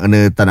raya ni nak kena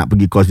tak nak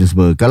pergi kos ni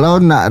semua.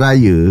 Kalau nak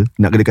raya,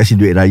 nak kena kasih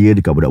duit raya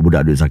dekat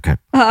budak-budak duit zakat.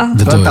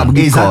 Kalau tak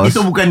pergi kos,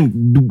 itu bukan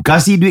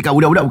kasih duit kat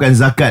budak-budak, bukan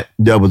zakat.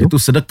 Dia apa tu? Itu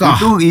sedekah.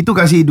 Itu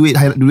kasih duit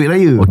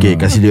raya. Okey,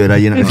 kasih duit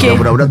raya nak kasih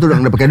budak-budak tu nak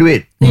kena pakai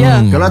duit.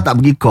 Kalau tak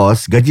pergi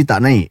kos, gaji tak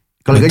naik.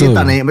 Kalau gaji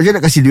tak naik, macam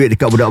nak kasih duit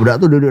dekat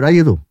budak-budak tu duit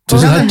raya tu? So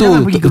jangan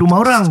pergi ke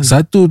rumah orang.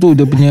 Satu tu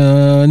dia punya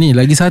ni,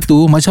 lagi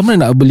satu macam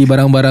mana nak beli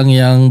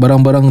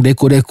barang-barang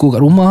dekor-dekor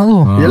kat rumah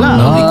tu. Yalah,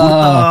 beli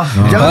kurta.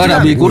 Jangan nak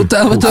beli kurta,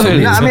 betul.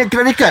 Nak ambil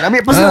kredit card,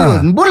 ambil personal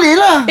loan. Boleh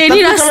lah. Ni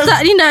dah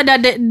start. Ni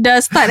dah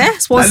start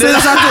sponsor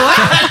satu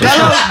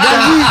Kalau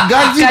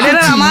gaji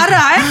kadang nak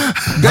marah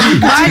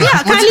banyak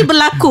kali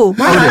berlaku.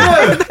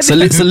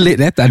 Selit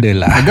tak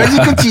adalah. Gaji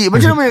kecil,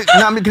 macam mana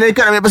nak ambil kredit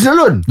card, ambil personal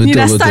loan? Ni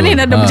dah start ni,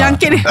 dah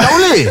berjangkit ni. Tak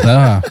boleh.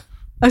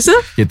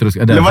 Maksud? Okay, terus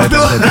ada. Lepas tu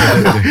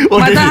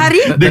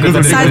matahari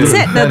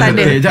sunset dah tak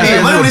ada.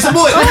 Mana boleh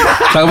sebut?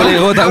 Tak boleh.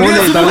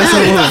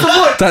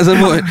 Tak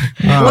sebut.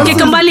 Okay,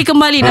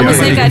 kembali. Nama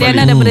saya Kak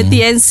Diana daripada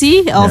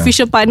TNC,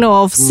 official partner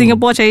of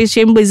Singapore Chinese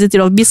Chamber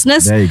Institute of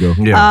Business. There you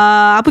go.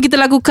 Apa kita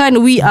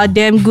lakukan? We are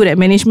damn good at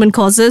management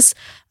courses.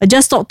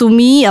 Just talk to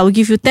me. I will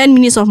give you 10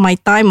 minutes of my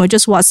time, or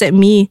just WhatsApp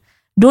me.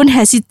 Don't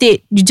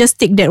hesitate. You just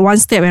take that one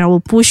step and I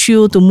will push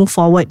you to move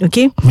forward.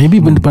 Okay?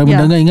 Maybe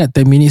pendengar ingat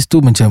 10 minutes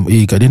tu macam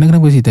Kak Diana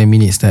kenapa sih 10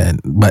 minutes kan?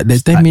 But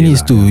that 10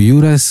 minutes tu you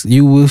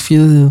will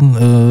feel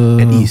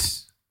at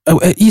ease.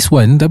 At ease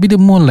one, tapi dia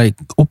more like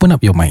open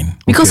up your mind.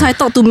 Because I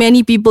talk to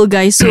many people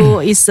guys, so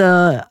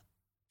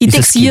it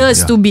takes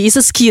years to be. It's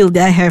a skill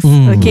that I have.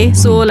 Okay,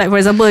 so like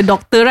for example a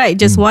doctor, right,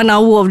 just 1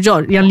 hour of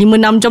job yang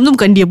 5-6 jam tu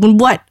bukan dia pun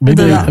buat.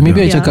 Maybe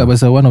I cakap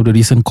pasal one of the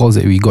recent calls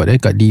that we got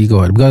Kak D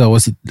got,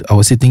 because I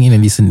was sitting in and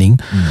listening.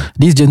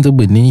 This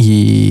gentleman ni, he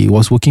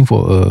was working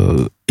for a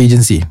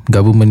agency,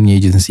 government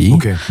agency.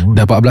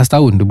 Dah 14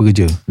 tahun dia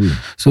bekerja.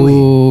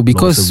 So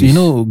because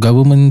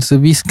government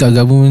service,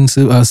 government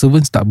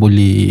servants tak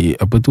boleh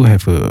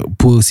have a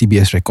poor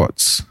CBS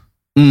records.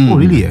 Oh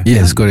really?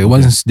 Yes, correct.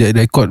 Once that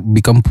record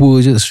become poor,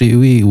 just straight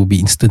away it will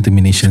be instant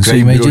termination. So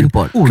imagine,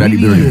 report.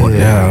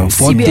 14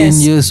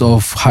 years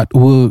of hard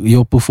work,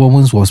 your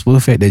performance was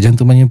perfect. That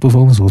gentleman your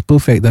performance was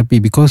perfect,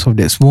 tapi because of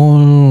that small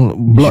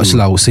blotch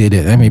lah, I would say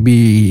that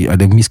maybe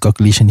ada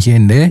miscalculation here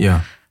and there.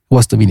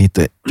 Was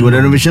terminated. Cuma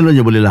renovation loan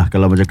je boleh lah.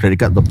 Kalau macam credit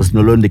card atau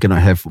personal loan, they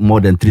cannot have more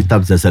than 3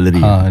 times their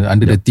salary.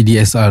 Under the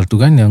TDSR tu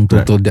kan, yang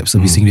total debt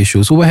servicing ratio.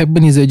 So what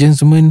happened is that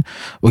gentleman,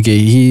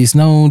 he is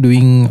now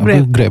doing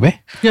Grab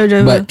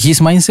but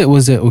his mindset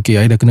was that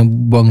I dah kena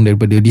buang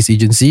daripada this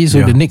agency, so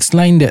the next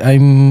line that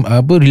I'm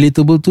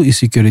relatable to is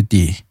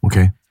security.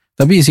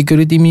 Tapi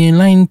security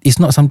line is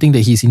not something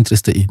that he's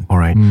interested in.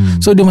 Alright.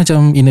 So dia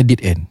macam in a dead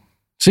end.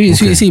 So you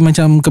see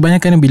macam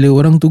kebanyakan bila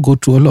orang tu go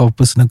through a lot of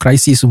personal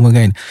crisis semua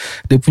kan,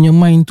 dia punya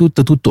mind tu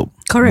tertutup.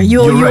 Correct.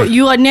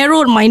 You are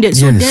narrow-minded.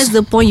 So that's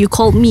the point you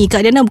called me.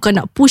 Kak Diana bukan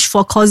nak push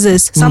for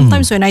causes.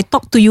 Sometimes when I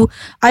talk to you,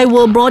 I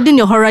will broaden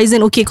your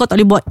horizon. Okay, kau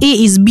tak boleh buat A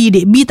is B,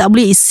 B tak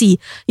boleh is C.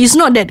 It's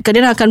not that Kak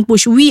Diana akan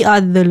push. We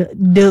are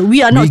we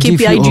are not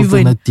KPI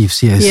driven.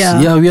 Alternatives, yes.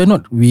 Yeah, we are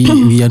not we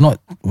are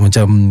not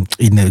macam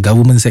in the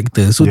government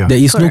sector. So there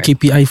is no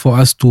KPI for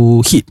us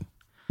to hit.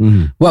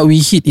 What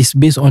we hit is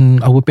based on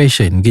our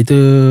passion. Kita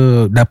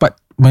dapat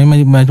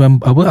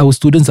macam apa, our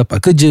students dapat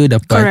kerja,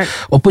 dapat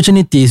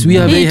opportunities. We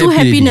are very happy. Itu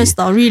happiness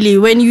tau,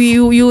 really. When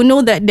you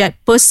know that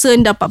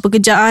person dapat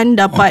pekerjaan,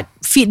 dapat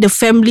feed the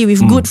family with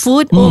good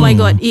food. Oh my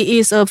God, it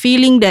is a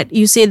feeling that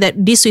you say that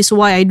this is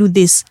why I do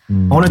this.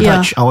 I want to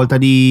touch awal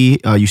tadi,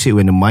 you say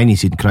when the mind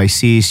is in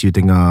crisis, you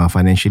tengah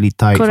financially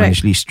tight,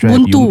 financially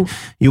strapped,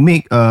 you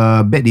make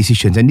bad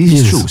decisions, and this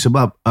is true.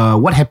 Sebab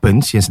what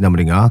happens, yang sedang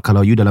mendengar,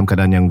 kalau you dalam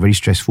keadaan yang very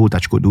stressful,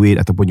 tak cukup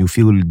duit, ataupun you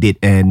feel dead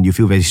end, you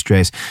feel very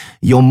stressed,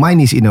 your mind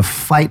is in a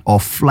fight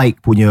or flight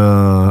punya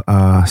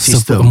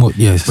system.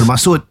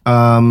 Bermaksud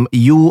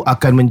you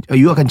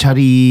akan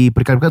cari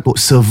perkara-perkara untuk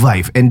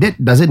survive, and that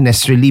doesn't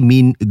necessarily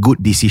mean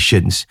good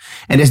decisions.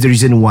 And that's the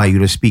reason why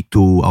you speak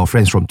to our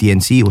friends from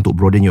TNC untuk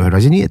broaden your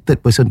horizon. Ni third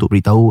person untuk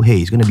beritahu,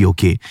 hey, it's gonna be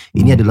okay.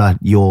 Ini adalah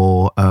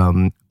your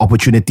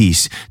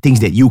opportunities,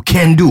 things that you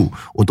can do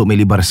untuk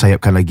melebar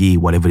sayapkan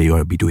lagi whatever you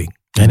will be doing.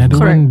 And ada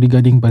one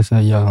regarding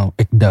pasal yang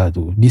Ekda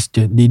tu, this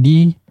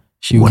lady,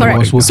 she was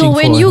working. So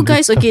when you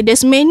guys,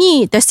 there's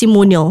many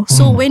testimonial.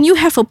 So when you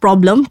have a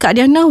problem, Kak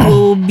Diana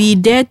will be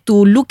there to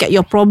look at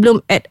your problem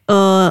at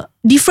a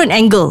different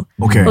angle.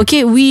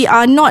 Okay, we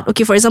are not,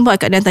 for example,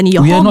 Kak Diana tanya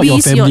your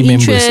hobbies, your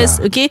interests.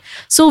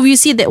 So we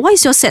see that, what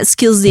is your set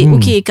skills there?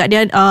 Okay, Kak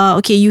Diana,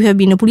 you have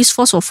been in a police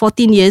force for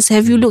 14 years.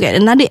 Have you looked at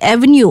another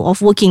avenue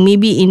of working,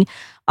 maybe in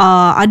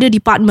other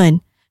department?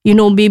 You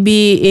know,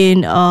 maybe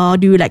in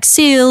do you like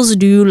sales?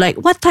 Do you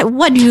like what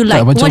do you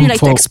like? What do you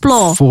like to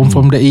explore?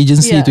 From the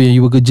agency tu yang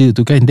you bekerja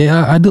tu kan, there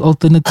are other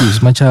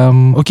alternatives.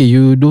 Macam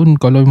you don't,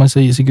 kalau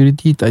masa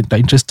security tak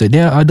interested,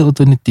 there are other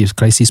alternatives.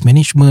 Crisis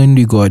management,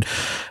 you got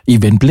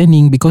event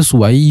planning, because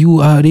why,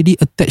 you are already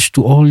attached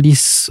to all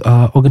this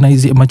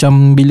organisation.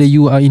 Macam bila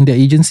you are in the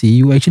agency,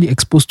 you are actually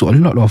exposed to a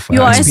lot of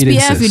you are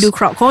experiences. SPF, you do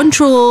crowd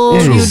control,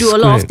 you do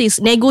a lot of things,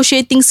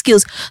 negotiating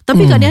skills.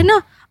 Tapi Kak Diana,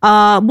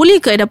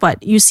 boleh ke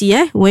dapat, you see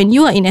when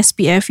you are in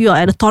SPF, you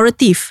are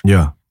authoritative.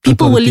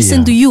 People will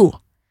listen to you.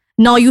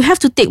 Now you have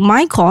to take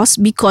my course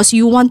because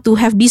you want to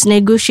have these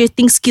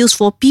negotiating skills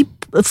for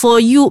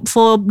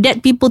that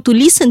people to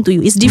listen to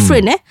you. It's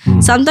different.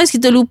 Sometimes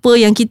kita lupa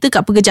yang kita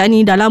kat pekerjaan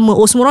ni dah lama.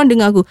 Oh, semua orang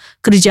dengar aku,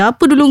 kerja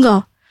apa dulu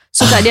kau?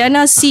 So Kak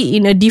Diana see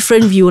in a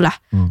different view lah.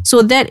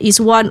 So that is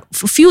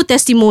few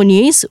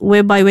testimonies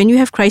whereby when you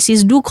have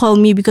crisis, do call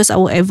me because I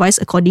will advise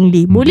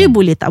accordingly. Boleh,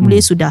 tak boleh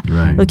sudah.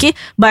 Okay,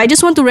 but I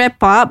just want to wrap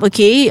up.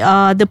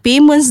 The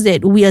payments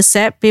that we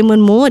accept,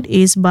 payment mode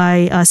is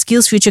by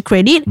Skills Future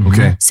Credit.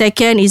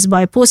 Second is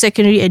by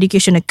post-secondary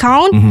education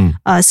account.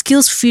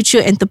 Skills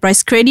Future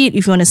Enterprise Credit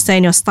if you want to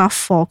send your staff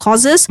for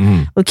causes.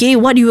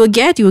 What you will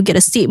get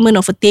a statement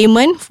of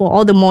attainment for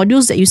all the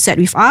modules that you set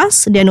with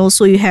us. Then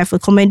also you have a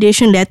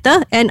commendation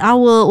letter, and I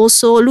will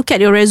also look at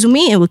your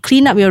resume and will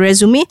clean up your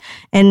resume.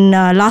 And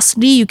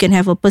lastly, you can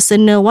have a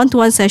personal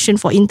one-to-one session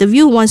for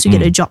interview once you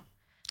get a job.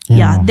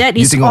 That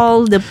is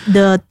all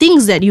the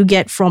things that you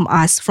get from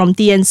us, from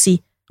TNC.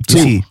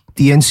 See,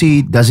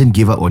 TNC doesn't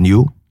give up on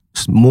you.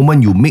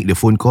 Moment you make the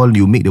phone call,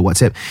 you make the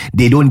WhatsApp,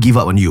 they don't give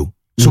up on you.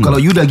 So kalau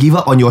you dah give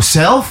up on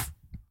yourself,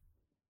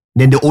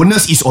 then the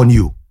onus is on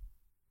you.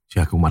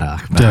 Aku marah.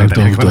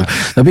 Betul.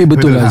 Tapi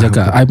betul lah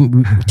cakap,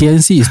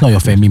 TNC is not your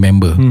family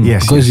member.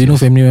 Because you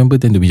know family member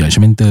tend to be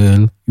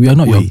judgmental. We are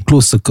not your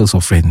close circles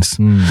of friends.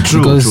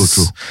 True.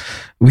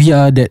 We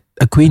are that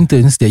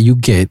acquaintance that you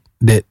get,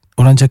 that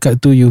orang cakap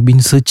tu you've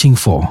been searching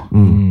for.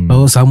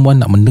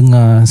 Someone nak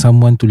mendengar,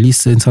 someone to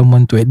listen,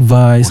 someone to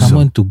advise,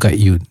 someone to guide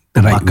you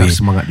the right way.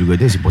 Semangat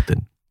juga, that's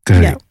important.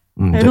 Correct.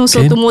 And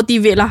also to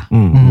motivate lah.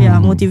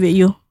 Motivate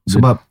you.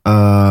 Sebab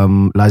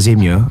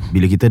lazimnya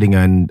bila kita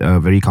dengan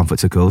very comfort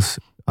circles,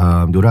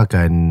 diorang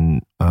akan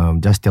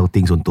just tell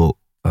things untuk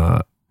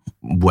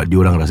buat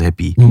diorang rasa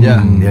happy.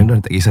 Yang diorang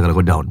tak kisah kalau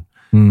kau down.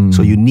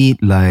 So you need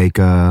like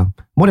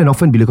more than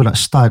often bila kau nak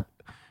start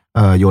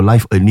your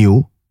life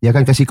anew, dia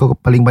akan kasih kau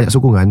paling banyak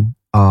sokongan,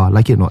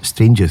 like it or not,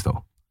 strangers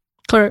tau.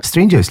 Correct.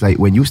 Strangers,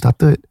 like when you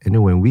started and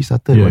then when we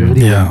started, whatever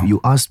day, you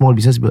ask small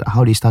business about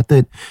how they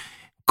started,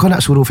 kau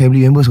nak suruh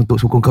family members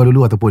untuk sokong kau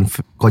dulu ataupun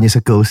kau punya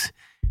circles,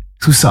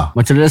 susah.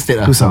 Macam real estate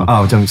lah. Susah.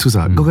 Macam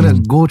susah. Kau kena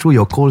go through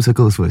your cold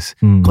circles first.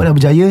 Kau dah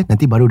berjaya,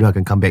 nanti baru dia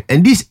akan come back.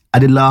 And this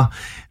adalah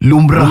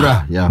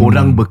lumrah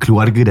orang ya.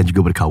 berkeluarga dan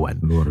juga berkawan.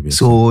 Luar biasa.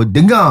 So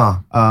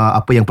dengar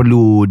apa yang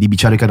perlu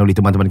dibicarakan oleh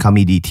teman-teman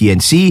kami di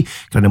TNC,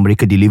 kerana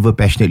mereka deliver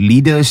passionate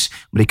leaders,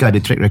 mereka ada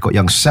track record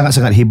yang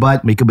sangat-sangat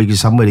hebat, mereka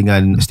bekerjasama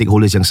dengan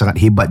stakeholders yang sangat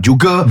hebat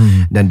juga.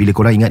 Dan bila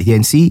korang ingat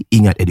TNC,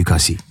 ingat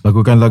edukasi.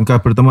 Lakukan langkah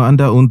pertama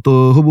anda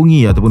untuk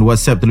hubungi ataupun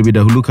WhatsApp terlebih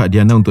dahulu Kak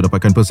Diana untuk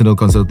dapatkan personal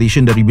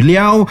consultation dari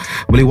beliau.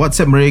 Boleh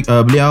WhatsApp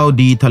beliau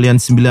di talian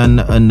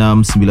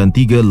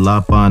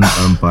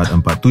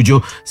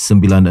 96938447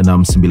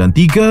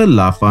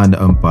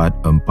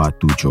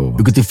 96938447.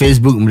 Ikuti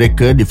Facebook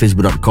mereka di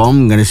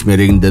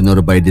facebook.com/The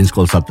Nurbaidins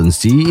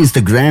Consultancy,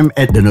 Instagram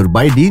 @The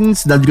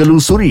Nurbaidins, dan juga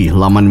lusuri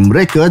laman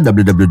mereka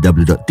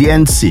www.tnc.sg.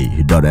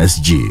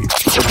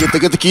 Okay,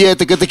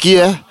 teka-teki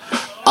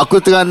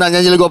Aku tengah nak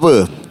nyanyi lagu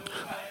apa?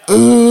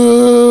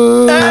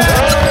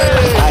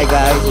 Hi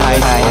guys. Hi.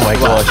 Oh my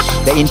gosh.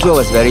 The intro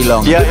was very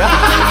long. Yeah.